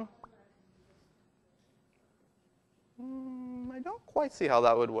minimum? I don't quite see how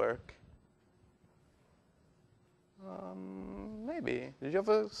that would work. Maybe. Did you have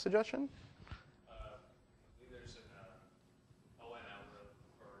a suggestion? There's an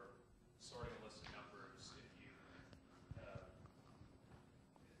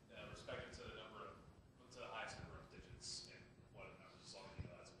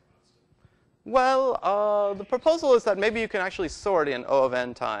Well, the proposal is that maybe you can actually sort in O of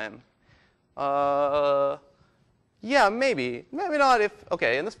n time. Yeah, maybe. Maybe not if,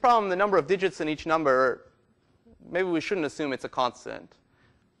 OK, in this problem, the number of digits in each number, maybe we shouldn't assume it's a constant.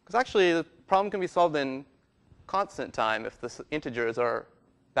 Because actually, the problem can be solved in constant time if the integers are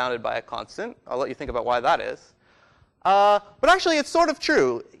bounded by a constant. I'll let you think about why that is. But actually, it's sort of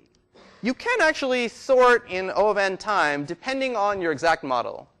true. You can actually sort in O of n time depending on your exact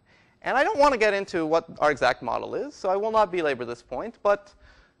model. And I don't want to get into what our exact model is, so I will not belabor this point. But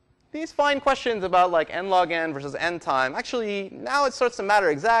these fine questions about like n log n versus n time, actually, now it starts to matter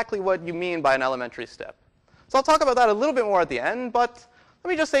exactly what you mean by an elementary step. So I'll talk about that a little bit more at the end. But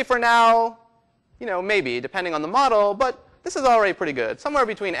let me just say for now, maybe, depending on the model. But this is already pretty good. Somewhere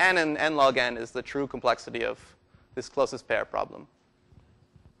between n and n log n is the true complexity of this closest pair problem.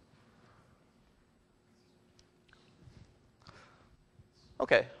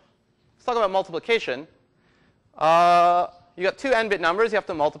 OK, let's talk about multiplication. You got two n-bit numbers. You have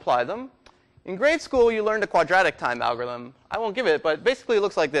to multiply them. In grade school, you learned a quadratic time algorithm. I won't give it, but basically it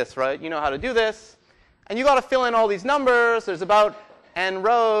looks like this, right? You know how to do this. And you got to fill in all these numbers. There's about n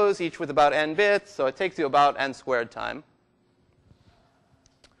rows, each with about n bits. So it takes you about n squared time.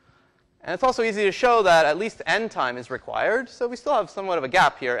 And it's also easy to show that at least n time is required. So we still have somewhat of a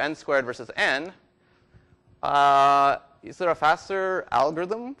gap here, n squared versus n. Is there a faster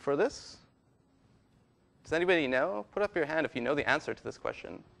algorithm for this? Does anybody know? Put up your hand if you know the answer to this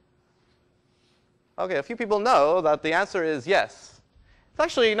question. OK, a few people know that the answer is yes. It's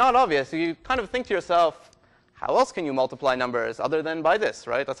actually not obvious. You kind of think to yourself, how else can you multiply numbers other than by this,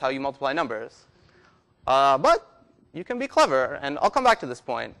 right? That's how you multiply numbers. But you can be clever. And I'll come back to this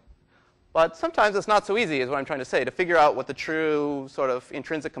point. But sometimes it's not so easy, is what I'm trying to say, to figure out what the true sort of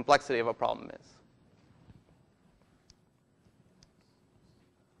intrinsic complexity of a problem is.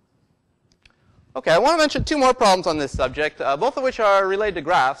 OK, I want to mention two more problems on this subject, both of which are related to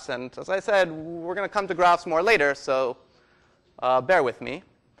graphs. And as I said, we're going to come to graphs more later, so bear with me.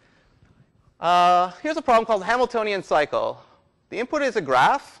 Here's a problem called Hamiltonian cycle. The input is a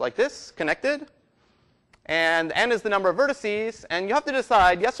graph like this, connected. And n is the number of vertices. And you have to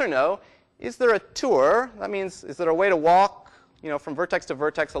decide, yes or no, is there a tour? That means, is there a way to walk from vertex to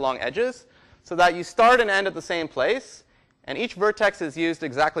vertex along edges so that you start and end at the same place, and each vertex is used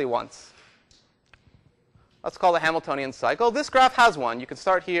exactly once? Let's call the Hamiltonian cycle. This graph has one. You can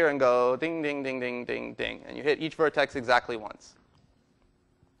start here and go ding, ding, ding, ding, ding, ding. And you hit each vertex exactly once.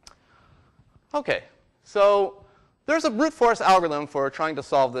 OK, so there's a brute force algorithm for trying to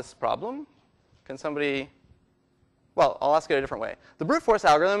solve this problem. Can somebody? Well, I'll ask it a different way. The brute force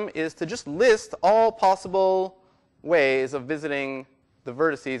algorithm is to just list all possible ways of visiting the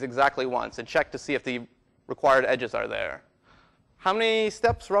vertices exactly once and check to see if the required edges are there. How many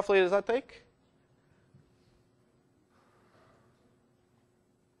steps roughly does that take?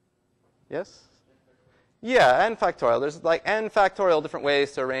 Yes? Yeah, n factorial. There's like n factorial different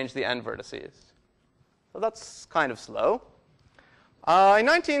ways to arrange the n vertices. So that's kind of slow. In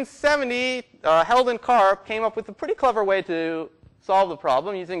 1970, Held and Karp came up with a pretty clever way to solve the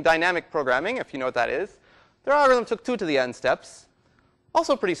problem using dynamic programming, if you know what that is. Their algorithm took 2 to the n steps.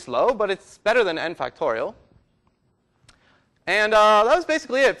 Also pretty slow, but it's better than n factorial. And that was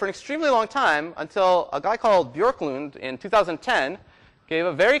basically it for an extremely long time until a guy called Bjorklund in 2010 gave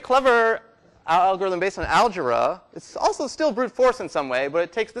a very clever algorithm based on algebra. It's also still brute force in some way, but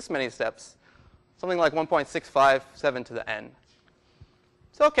it takes this many steps, something like 1.657 to the n.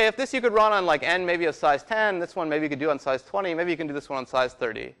 So OK, if this you could run on like n maybe of size 10, this one maybe you could do on size 20, maybe you can do this one on size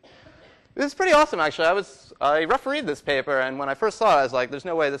 30. This is pretty awesome, actually. I refereed this paper, and when I first saw it, I was like, there's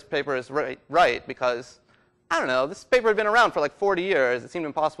no way this paper is right, because, I don't know, this paper had been around for like 40 years. It seemed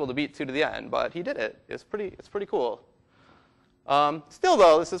impossible to beat 2 to the n, but he did it. It's pretty cool. Still,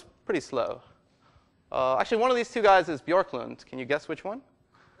 though, this is pretty slow. Actually, one of these two guys is Bjorklund. Can you guess which one?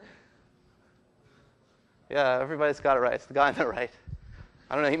 Yeah, everybody's got it right. It's the guy on the right.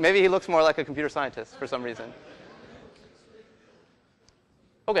 I don't know. Maybe he looks more like a computer scientist for some reason.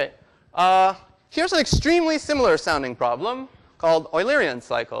 OK. Here's an extremely similar sounding problem called Eulerian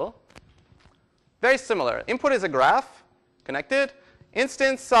cycle. Very similar. Input is a graph, connected.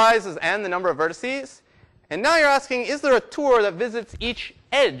 Instance size is n, the number of vertices. And now you're asking, is there a tour that visits each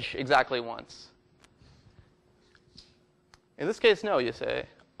edge exactly once? In this case, no, you say.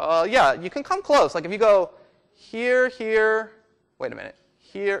 Yeah, you can come close. Like if you go here, here, wait a minute,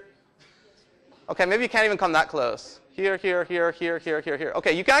 here. OK, maybe you can't even come that close. Here, here, here, here, here, here, here.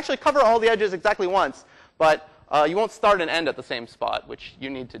 OK, you can actually cover all the edges exactly once, but you won't start and end at the same spot, which you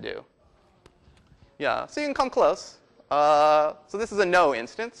need to do. Yeah, so you can come close. So this is a no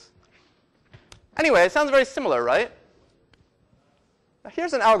instance. Anyway, it sounds very similar, right? Now,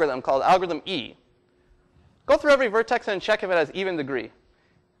 here's an algorithm called algorithm E. Go through every vertex and check if it has even degree.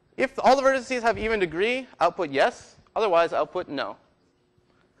 If all the vertices have even degree, output yes. Otherwise, output no.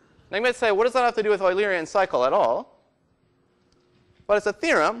 Now you might say, what does that have to do with Eulerian cycle at all? But it's a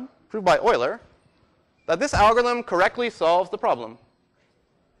theorem proved by Euler that this algorithm correctly solves the problem.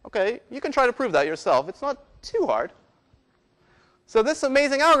 Okay, you can try to prove that yourself. It's not too hard. So this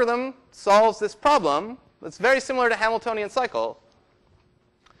amazing algorithm solves this problem that's very similar to Hamiltonian cycle.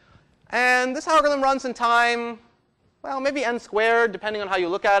 And this algorithm runs in time, well, maybe n squared, depending on how you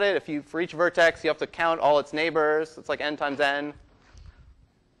look at it. For each vertex, you have to count all its neighbors. It's like n times n.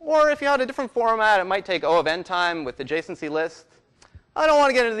 Or if you had a different format, it might take O of n time with the adjacency list. I don't want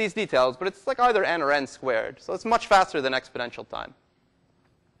to get into these details, but it's like either n or n squared. So it's much faster than exponential time.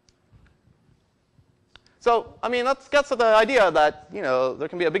 So, I mean, that gets at the idea that, you know, there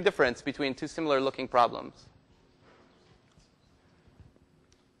can be a big difference between two similar looking problems.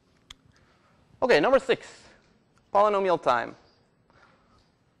 OK, number 6, polynomial time.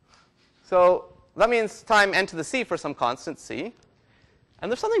 So that means time n to the c for some constant c. And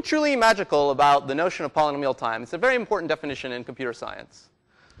there's something truly magical about the notion of polynomial time. It's a very important definition in computer science.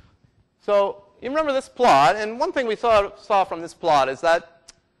 So you remember this plot. And one thing we saw from this plot is that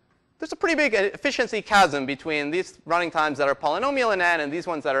there's a pretty big efficiency chasm between these running times that are polynomial in n and these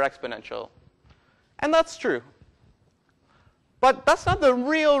ones that are exponential. And that's true. But that's not the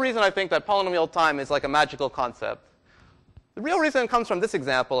real reason I think that polynomial time is like a magical concept. The real reason comes from this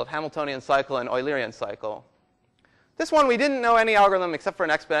example of Hamiltonian cycle and Eulerian cycle. This one, we didn't know any algorithm except for an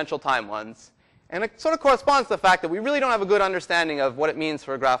exponential time ones. And it sort of corresponds to the fact that we really don't have a good understanding of what it means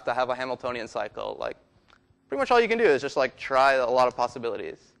for a graph to have a Hamiltonian cycle. Like, pretty much all you can do is just like try a lot of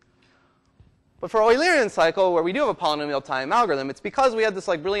possibilities. But for Eulerian cycle, where we do have a polynomial time algorithm, it's because we had this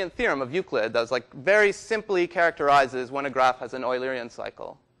like brilliant theorem of Euclid that like very simply characterizes when a graph has an Eulerian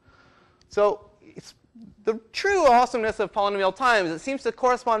cycle. So the true awesomeness of polynomial time is it seems to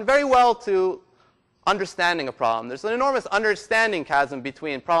correspond very well to understanding a problem. There's an enormous understanding chasm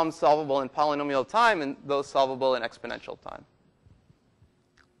between problems solvable in polynomial time and those solvable in exponential time.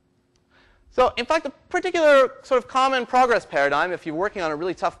 So in fact, a particular sort of common progress paradigm, if you're working on a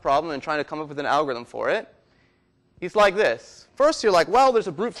really tough problem and trying to come up with an algorithm for it, is like this. First, you're like, well, there's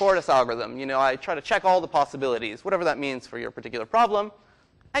a brute force algorithm. You know, I try to check all the possibilities, whatever that means for your particular problem.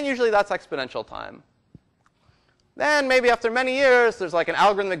 And usually that's exponential time. Then maybe after many years, there's like an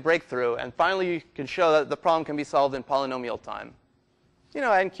algorithmic breakthrough. And finally, you can show that the problem can be solved in polynomial time. You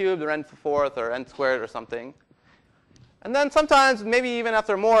know, n cubed or n fourth or n squared or something. And then sometimes, maybe even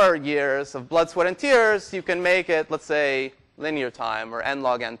after more years of blood, sweat, and tears, you can make it, let's say, linear time or n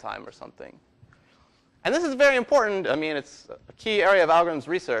log n time or something. And this is very important. I mean, it's a key area of algorithms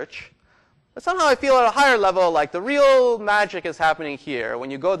research. But somehow I feel at a higher level like the real magic is happening here. When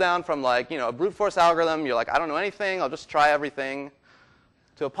you go down from like, you know, a brute force algorithm, you're like, I don't know anything, I'll just try everything,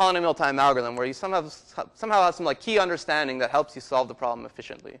 to a polynomial time algorithm where you somehow have some like key understanding that helps you solve the problem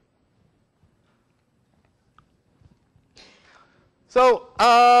efficiently. So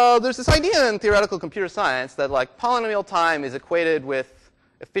there's this idea in theoretical computer science that like polynomial time is equated with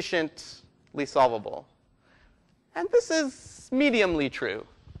efficiently solvable. And this is mediumly true.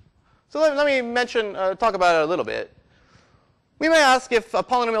 So let me talk about it a little bit. We may ask if a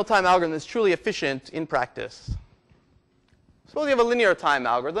polynomial time algorithm is truly efficient in practice. Suppose you have a linear time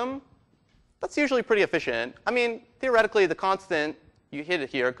algorithm. That's usually pretty efficient. I mean, theoretically, the constant you hit it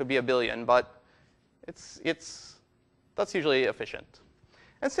here could be 1 billion, but that's usually efficient.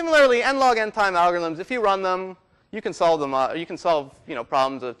 And similarly, n log n time algorithms, if you run them, you can solve them. You can solve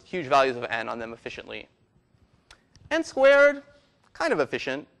problems with huge values of n on them efficiently. N squared, kind of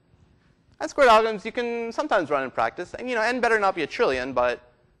efficient. N squared algorithms you can sometimes run in practice. And n better not be 1 trillion, but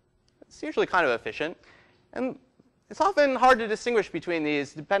it's usually kind of efficient. And it's often hard to distinguish between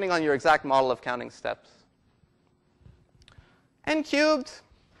these depending on your exact model of counting steps. N cubed,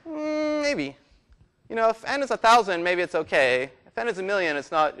 maybe. If n is 1,000, maybe it's OK. If n is 1 million,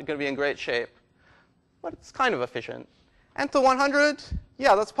 it's not going to be in great shape. But it's kind of efficient. N to 100,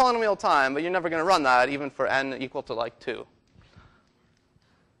 yeah, that's polynomial time, but you're never going to run that even for n equal to like 2.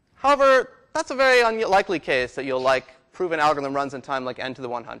 However, that's a very unlikely case that you'll like prove an algorithm runs in time like n to the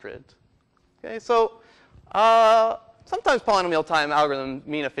 100. Okay, so sometimes polynomial time algorithms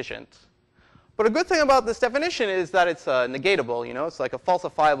mean efficient. But a good thing about this definition is that it's negatable. It's like a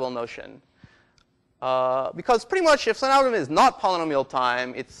falsifiable notion. Because pretty much if an algorithm is not polynomial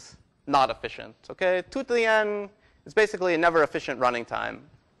time, it's not efficient. Okay, 2 to the n is basically a never efficient running time.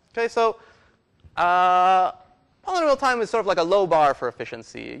 Okay, so polynomial time is sort of like a low bar for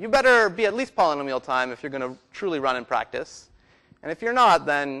efficiency. You better be at least polynomial time if you're going to truly run in practice. And if you're not,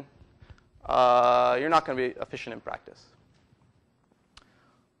 then you're not going to be efficient in practice.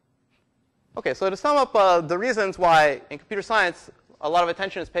 OK, so to sum up the reasons why in computer science a lot of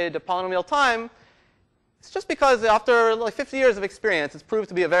attention is paid to polynomial time, it's just because after like 50 years of experience, it's proved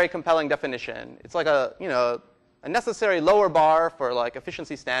to be a very compelling definition. It's like a necessary lower bar for like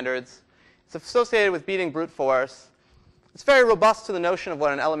efficiency standards. It's associated with beating brute force. It's very robust to the notion of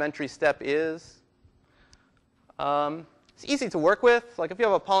what an elementary step is. It's easy to work with. Like if you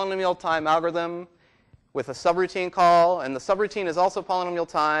have a polynomial time algorithm with a subroutine call, and the subroutine is also polynomial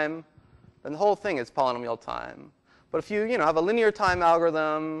time, then the whole thing is polynomial time. But if you have a linear time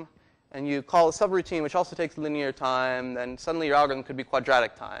algorithm, and you call a subroutine which also takes linear time, then suddenly your algorithm could be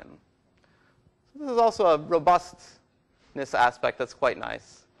quadratic time. So this is also a robustness aspect that's quite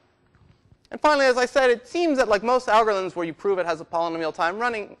nice. And finally, as I said, it seems that like most algorithms where you prove it has a polynomial time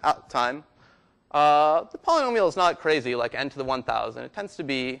running out time, the polynomial is not crazy like n to the 1,000. It tends to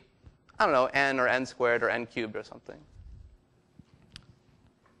be, I don't know, n or n squared or n cubed or something.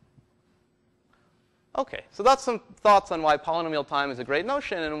 OK, so that's some thoughts on why polynomial time is a great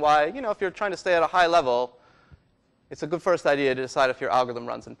notion and why, if you're trying to stay at a high level, it's a good first idea to decide if your algorithm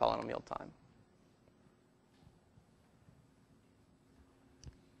runs in polynomial time.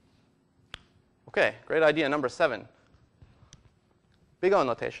 OK, great idea number 7. Big O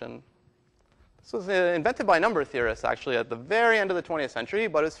notation. This was invented by number theorists, actually, at the very end of the 20th century,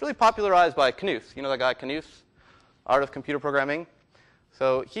 but it's really popularized by Knuth. You know that guy Knuth, Art of Computer Programming?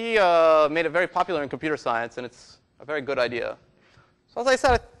 So he made it very popular in computer science, and it's a very good idea. So as I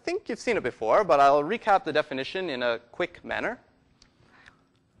said, I think you've seen it before, but I'll recap the definition in a quick manner.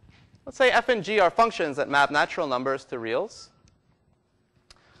 Let's say f and g are functions that map natural numbers to reals.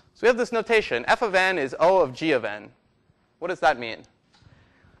 So we have this notation. F of n is O of g of n. What does that mean?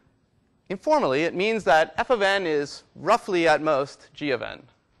 Informally, it means that f of n is roughly at most g of n,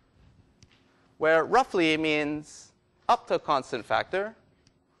 where roughly means up to a constant factor.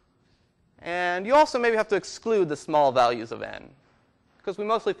 And you also maybe have to exclude the small values of n, because we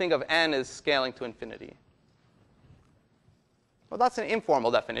mostly think of n as scaling to infinity. Well, that's an informal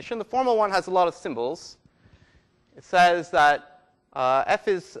definition. The formal one has a lot of symbols. It says that f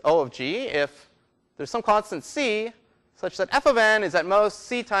is O of g if there's some constant c such that f of n is at most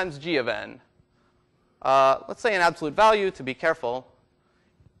c times g of n. Let's say an absolute value to be careful,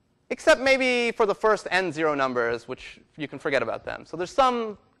 except maybe for the first n0 numbers, which you can forget about them. So there's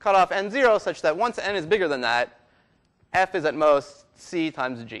some cutoff n0 such that once n is bigger than that, f is at most c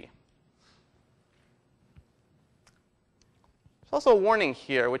times g. There's also a warning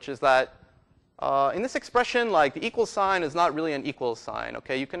here, which is that in this expression, like the equal sign is not really an equal sign.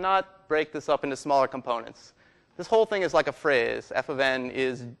 Okay, you cannot break this up into smaller components. This whole thing is like a phrase. F of n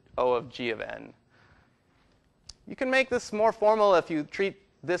is O of g of n. You can make this more formal if you treat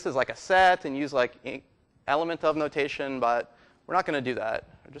this as like a set and use like element of notation, but we're not going to do that.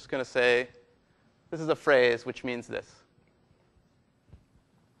 We're just going to say this is a phrase which means this.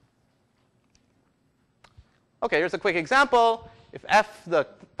 OK, here's a quick example. If f, the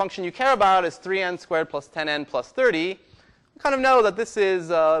function you care about, is 3n squared plus 10n plus 30, you kind of know that this is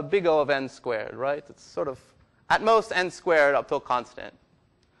big O of n squared, right? It's sort of at most n squared up to a constant.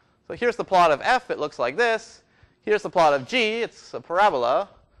 So here's the plot of f. It looks like this. Here's the plot of g. It's a parabola.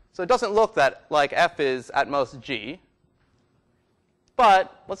 So it doesn't look that like f is at most g.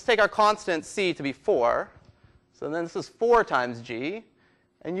 But let's take our constant c to be 4. So then this is 4 times g.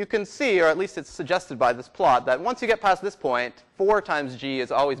 And you can see, or at least it's suggested by this plot, that once you get past this point, 4 times g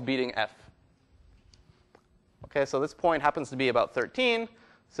is always beating f. OK, so this point happens to be about 13.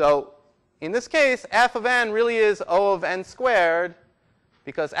 So in this case, f of n really is O of n squared,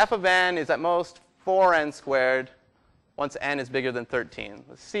 because f of n is at most 4n squared once n is bigger than 13.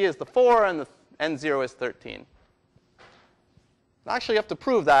 The c is the 4, and the n0 is 13. Actually, you have to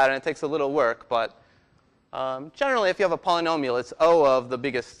prove that, and it takes a little work. But generally, if you have a polynomial, it's O of the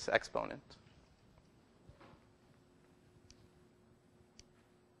biggest exponent.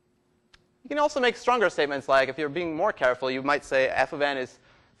 You can also make stronger statements, like if you're being more careful, you might say f of n is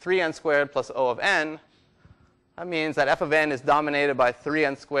 3n squared plus O of n. That means that f of n is dominated by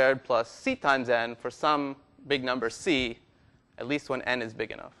 3n squared plus c times n for some big number c, at least when n is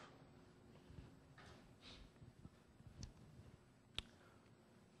big enough.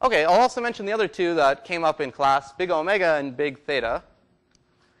 OK, I'll also mention the other two that came up in class, big omega and big theta.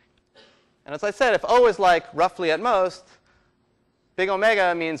 And as I said, if O is like roughly at most, big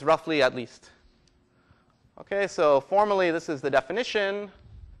omega means roughly at least. OK, so formally, this is the definition.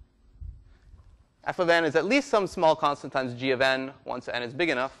 f of n is at least some small constant times g of n once n is big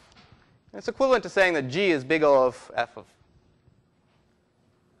enough. And it's equivalent to saying that g is big O of f of.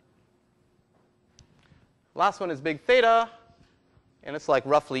 Last one is big theta, and it's like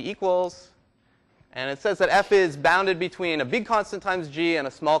roughly equals. And it says that f is bounded between a big constant times g and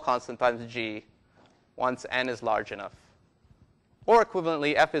a small constant times g once n is large enough. Or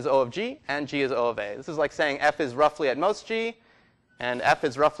equivalently, f is O of g and g is O of a. This is like saying f is roughly at most g and f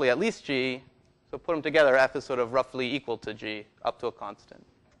is roughly at least g. So put them together, f is sort of roughly equal to g up to a constant.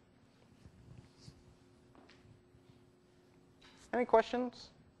 Any questions?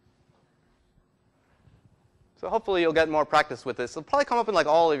 So hopefully you'll get more practice with this. It'll probably come up in like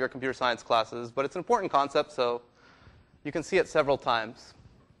all of your computer science classes, but it's an important concept, so you can see it several times.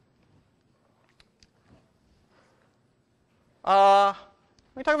 When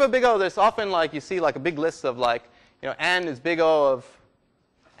we talk about big O, there's often like you see like a big list of like, n is big O of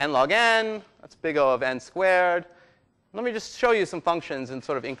n log n. That's big O of n squared. Let me just show you some functions in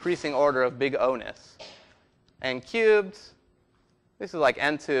sort of increasing order of big O-ness. N cubed. This is like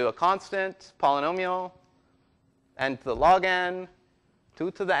n to a constant polynomial. N to the log n,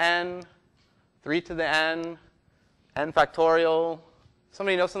 2 to the n, 3 to the n, n factorial.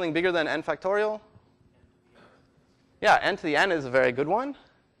 Somebody know something bigger than n factorial? Yeah, n to the n is a very good one.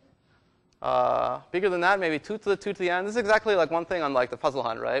 Bigger than that, maybe 2 to the 2 to the n. This is exactly like one thing on like the puzzle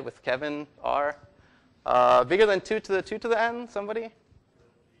hunt, right, with Kevin R. Bigger than 2 to the 2 to the n, somebody?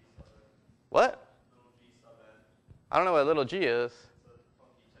 What? I don't know what little g is.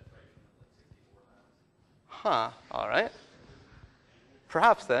 Huh, all right.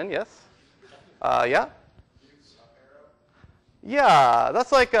 Perhaps then, yes. Yeah? Yeah,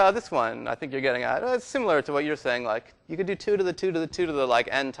 that's like this one I think you're getting at. It's similar to what you're saying. Like, you could do 2 to the 2 to the 2 to the like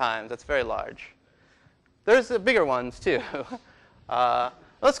n times. That's very large. There's bigger ones, too.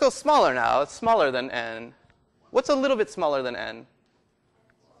 Let's go smaller now. It's smaller than n. What's a little bit smaller than n?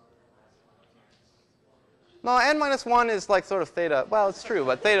 No, n minus 1 is like sort of theta. Well, it's true,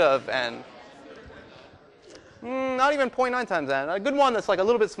 but theta of n. Not even 0.9 times n. A good one that's like a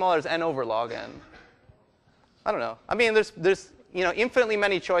little bit smaller is n over log n. I don't know. I mean, there's infinitely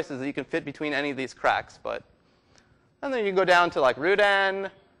many choices that you can fit between any of these cracks, but and then you go down to like root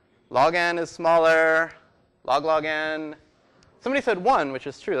n, log n is smaller, log n. Somebody said 1, which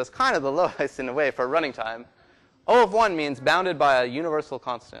is true. That's kind of the lowest in a way for running time. O of 1 means bounded by a universal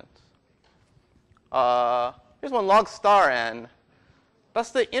constant. Here's one, log star n. That's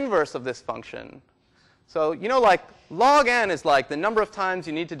the inverse of this function. So like log n is like the number of times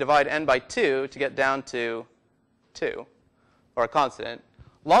you need to divide n by 2 to get down to 2, or a constant.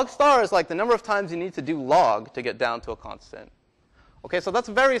 Log star is like the number of times you need to do log to get down to a constant. Okay, so that's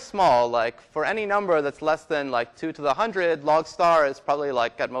very small. Like for any number that's less than like 2 to the 100, log star is probably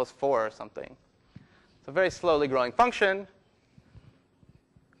like at most 4 or something. It's a very slowly growing function.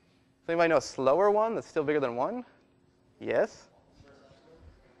 Does anybody know a slower one that's still bigger than 1? Yes?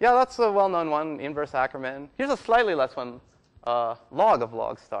 Yeah, that's a well-known one, inverse Ackermann. Here's a slightly less one, log of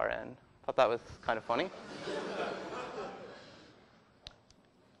log star n. Thought that was kind of funny.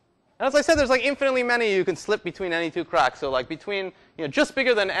 And as I said, there's like infinitely many you can slip between any two cracks. So like between, just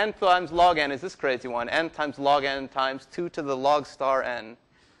bigger than n times log n is this crazy one, n times log n times 2 to the log star n.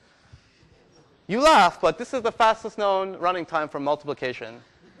 You laugh, but this is the fastest known running time for multiplication.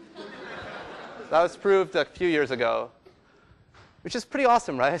 That was proved a few years ago. Which is pretty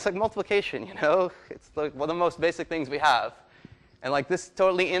awesome, right? It's like multiplication, It's like one of the most basic things we have. And like this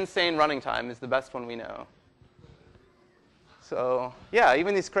totally insane running time is the best one we know. So yeah,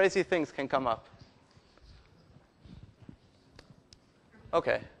 even these crazy things can come up.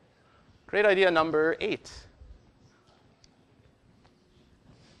 OK. Great idea number 8.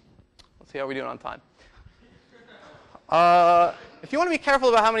 Let's see how we're doing on time. If you want to be careful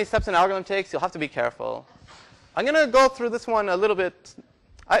about how many steps an algorithm takes, you'll have to be careful. I'm going to go through this one a little bit.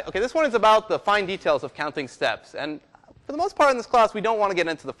 OK, this one is about the fine details of counting steps. And for the most part in this class, we don't want to get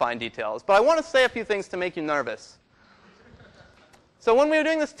into the fine details. But I want to say a few things to make you nervous. So when we were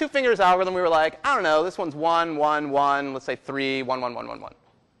doing this 2 fingers algorithm, we were like, I don't know, this one's 1, 1, 1, let's say 3, 1, 1, 1, 1, 1.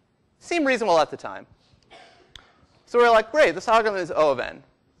 Seemed reasonable at the time. So we were like, great, this algorithm is O of n.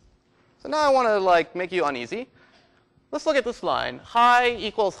 So now I want to like make you uneasy. Let's look at this line. High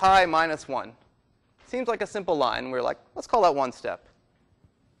equals high minus 1. Seems like a simple line. We're like, let's call that one step.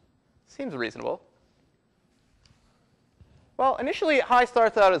 Seems reasonable. Well, initially, high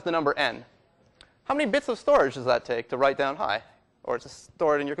starts out as the number n. How many bits of storage does that take to write down high? Or to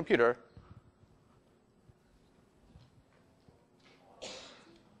store it in your computer? I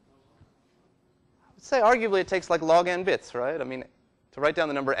would say arguably it takes like log n bits, right? I mean, To write down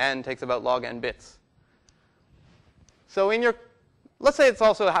the number n takes about log n bits. So in your, let's say it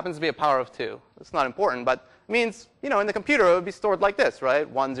also happens to be a power of 2. It's not important, but it means, in the computer it would be stored like this, right?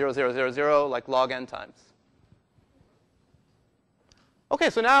 1, 0, 0, 0, 0, like log n times. OK,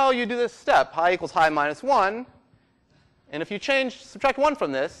 so now you do this step, hi equals hi minus 1. And if you subtract 1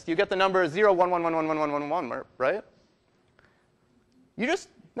 from this, you get the number 0, 1, 1, 1, 1, 1, 1, 1, 1, right?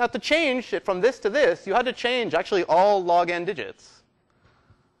 Now to change it from this to this, you had to change actually all log n digits.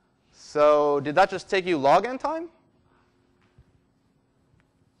 So did that just take you log n time?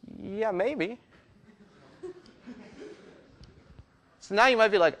 Yeah, maybe. So now you might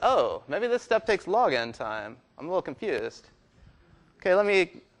be like, oh, maybe this step takes log n time. I'm a little confused. OK, let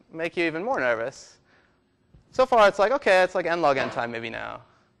me make you even more nervous. So far, it's like, OK, it's like n log n time maybe now.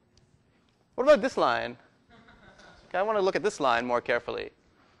 What about this line? OK, I want to look at this line more carefully.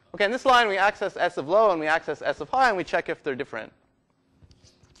 OK, in this line, we access s of low, and we access s of high, and we check if they're different.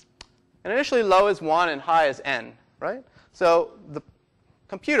 And initially, low is 1, and high is n, right? So the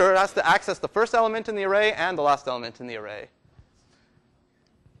computer has to access the first element in the array and the last element in the array.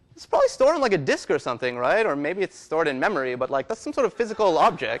 It's probably stored on like a disk or something, right? Or maybe it's stored in memory, but like that's some sort of physical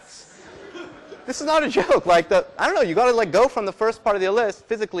object. This is not a joke. Like I don't know, you got to like go from the first part of the list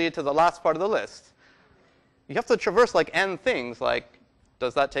physically to the last part of the list. You have to traverse like n things. Like,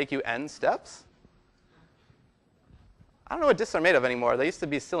 does that take you n steps? I don't know what disks are made of anymore. They used to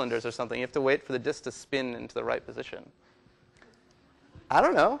be cylinders or something. You have to wait for the disk to spin into the right position. I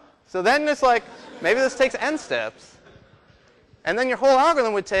don't know. So then it's like, maybe this takes n steps. And then your whole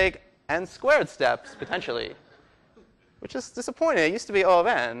algorithm would take n squared steps, potentially, which is disappointing. It used to be O of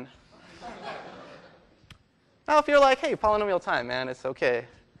n. Now, if you're like, hey, polynomial time, man, it's OK,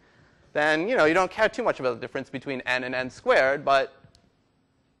 then you don't care too much about the difference between n and n squared. But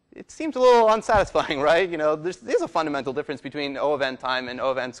it seems a little unsatisfying, right? There's a fundamental difference between O of n time and O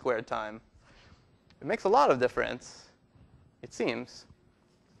of n squared time. It makes a lot of difference, it seems.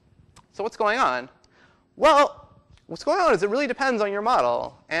 So what's going on? Well, what's going on is it really depends on your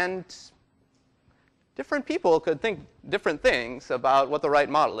model. And different people could think different things about what the right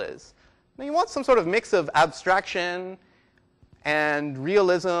model is. Now, you want some sort of mix of abstraction and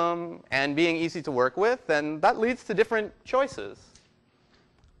realism and being easy to work with. And that leads to different choices.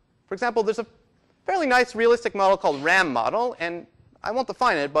 For example, there's a fairly nice realistic model called RAM model. And I won't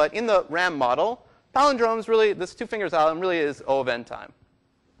define it, but in the RAM model, palindromes really, this 2 fingers algorithm really is O of n time.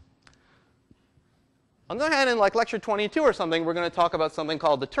 On the other hand, in like lecture 22 or something, we're going to talk about something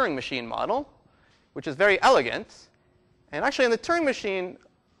called the Turing machine model, which is very elegant. And actually, in the Turing machine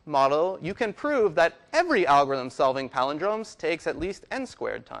model, you can prove that every algorithm solving palindromes takes at least n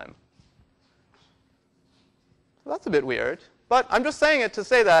squared time. So that's a bit weird. But I'm just saying it to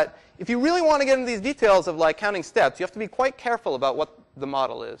say that if you really want to get into these details of like counting steps, you have to be quite careful about what the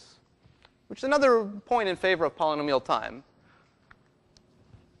model is, which is another point in favor of polynomial time.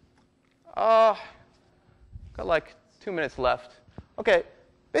 Got like 2 minutes left. OK,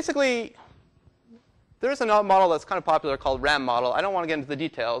 basically, there's a model that's kind of popular called RAM model. I don't want to get into the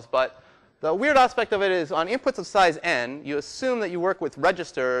details, but the weird aspect of it is on inputs of size n, you assume that you work with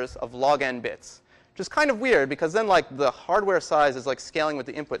registers of log n bits, which is kind of weird because then like the hardware size is like scaling with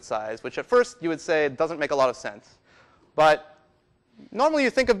the input size, which at first you would say doesn't make a lot of sense. But normally you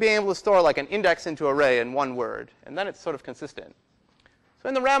think of being able to store like an index into array in one word, and then it's sort of consistent. So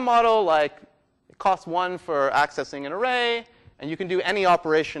in the RAM model, like it costs 1 for accessing an array, and you can do any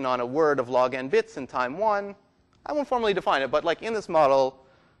operation on a word of log n bits in time 1. I won't formally define it, but like in this model,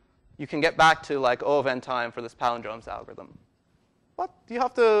 you can get back to like O of n time for this palindromes algorithm. But you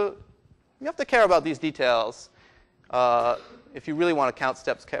have to care about these details if you really want to count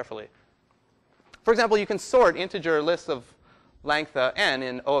steps carefully. For example, you can sort integer lists of length n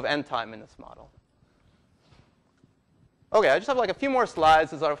in O of n time in this model. OK, I just have like a few more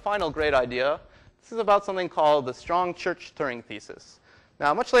slides. This is our final great idea. This is about something called the strong Church-Turing thesis.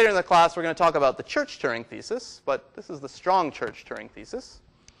 Now, much later in the class, we're going to talk about the Church-Turing thesis. But this is the strong Church-Turing thesis.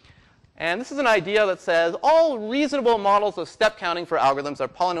 And this is an idea that says all reasonable models of step counting for algorithms are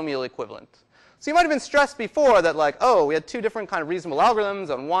polynomial equivalent. So you might have been stressed before that, like, oh, we had 2 different kind of reasonable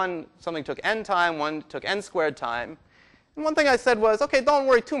algorithms. On one, something took n time. One took n squared time. And one thing I said was, OK, don't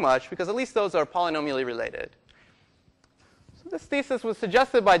worry too much, because at least those are polynomially related. This thesis was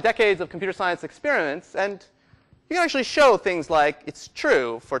suggested by decades of computer science experiments. And you can actually show things like it's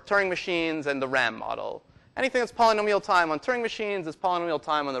true for Turing machines and the RAM model. Anything that's polynomial time on Turing machines is polynomial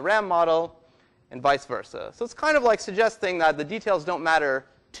time on the RAM model, and vice versa. So it's kind of like suggesting that the details don't matter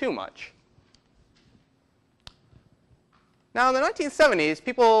too much. Now, in the 1970s,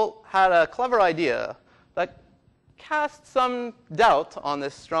 people had a clever idea that cast some doubt on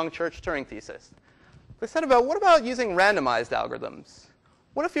this strong church Turing thesis. They said what about using randomized algorithms?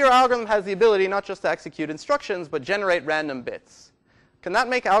 What if your algorithm has the ability not just to execute instructions, but generate random bits? Can that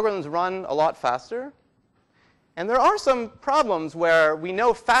make algorithms run a lot faster? And there are some problems where we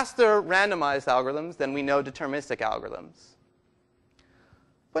know faster randomized algorithms than we know deterministic algorithms.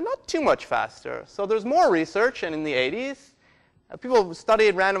 But not too much faster. So there's more research, and in the 80s, people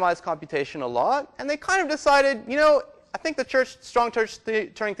studied randomized computation a lot, and they kind of decided, I think the strong church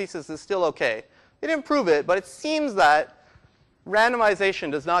Turing thesis is still OK. They didn't prove it, but it seems that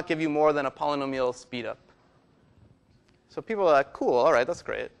randomization does not give you more than a polynomial speedup. So people are like, cool, all right, that's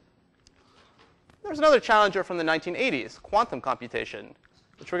great. There's another challenger from the 1980s, quantum computation,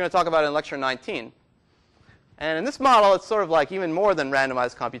 which we're going to talk about in lecture 19. And in this model, it's sort of like even more than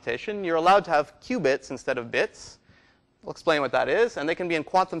randomized computation. You're allowed to have qubits instead of bits. We'll explain what that is. And they can be in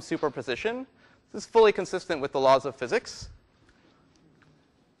quantum superposition. This is fully consistent with the laws of physics.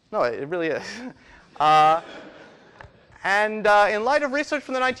 No, it really is. And in light of research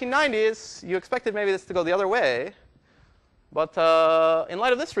from the 1990s, you expected maybe this to go the other way. But in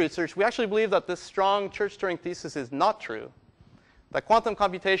light of this research, we actually believe that this strong church Turing thesis is not true. That quantum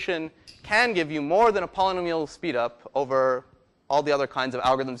computation can give you more than a polynomial speedup over all the other kinds of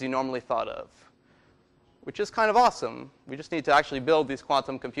algorithms you normally thought of, which is kind of awesome. We just need to actually build these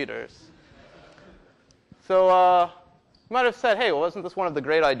quantum computers. So you might have said, hey, well, wasn't this one of the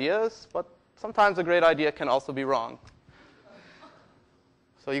great ideas? But sometimes a great idea can also be wrong.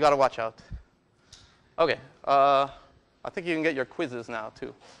 So you got to watch out. OK. I think you can get your quizzes now,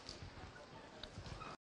 too.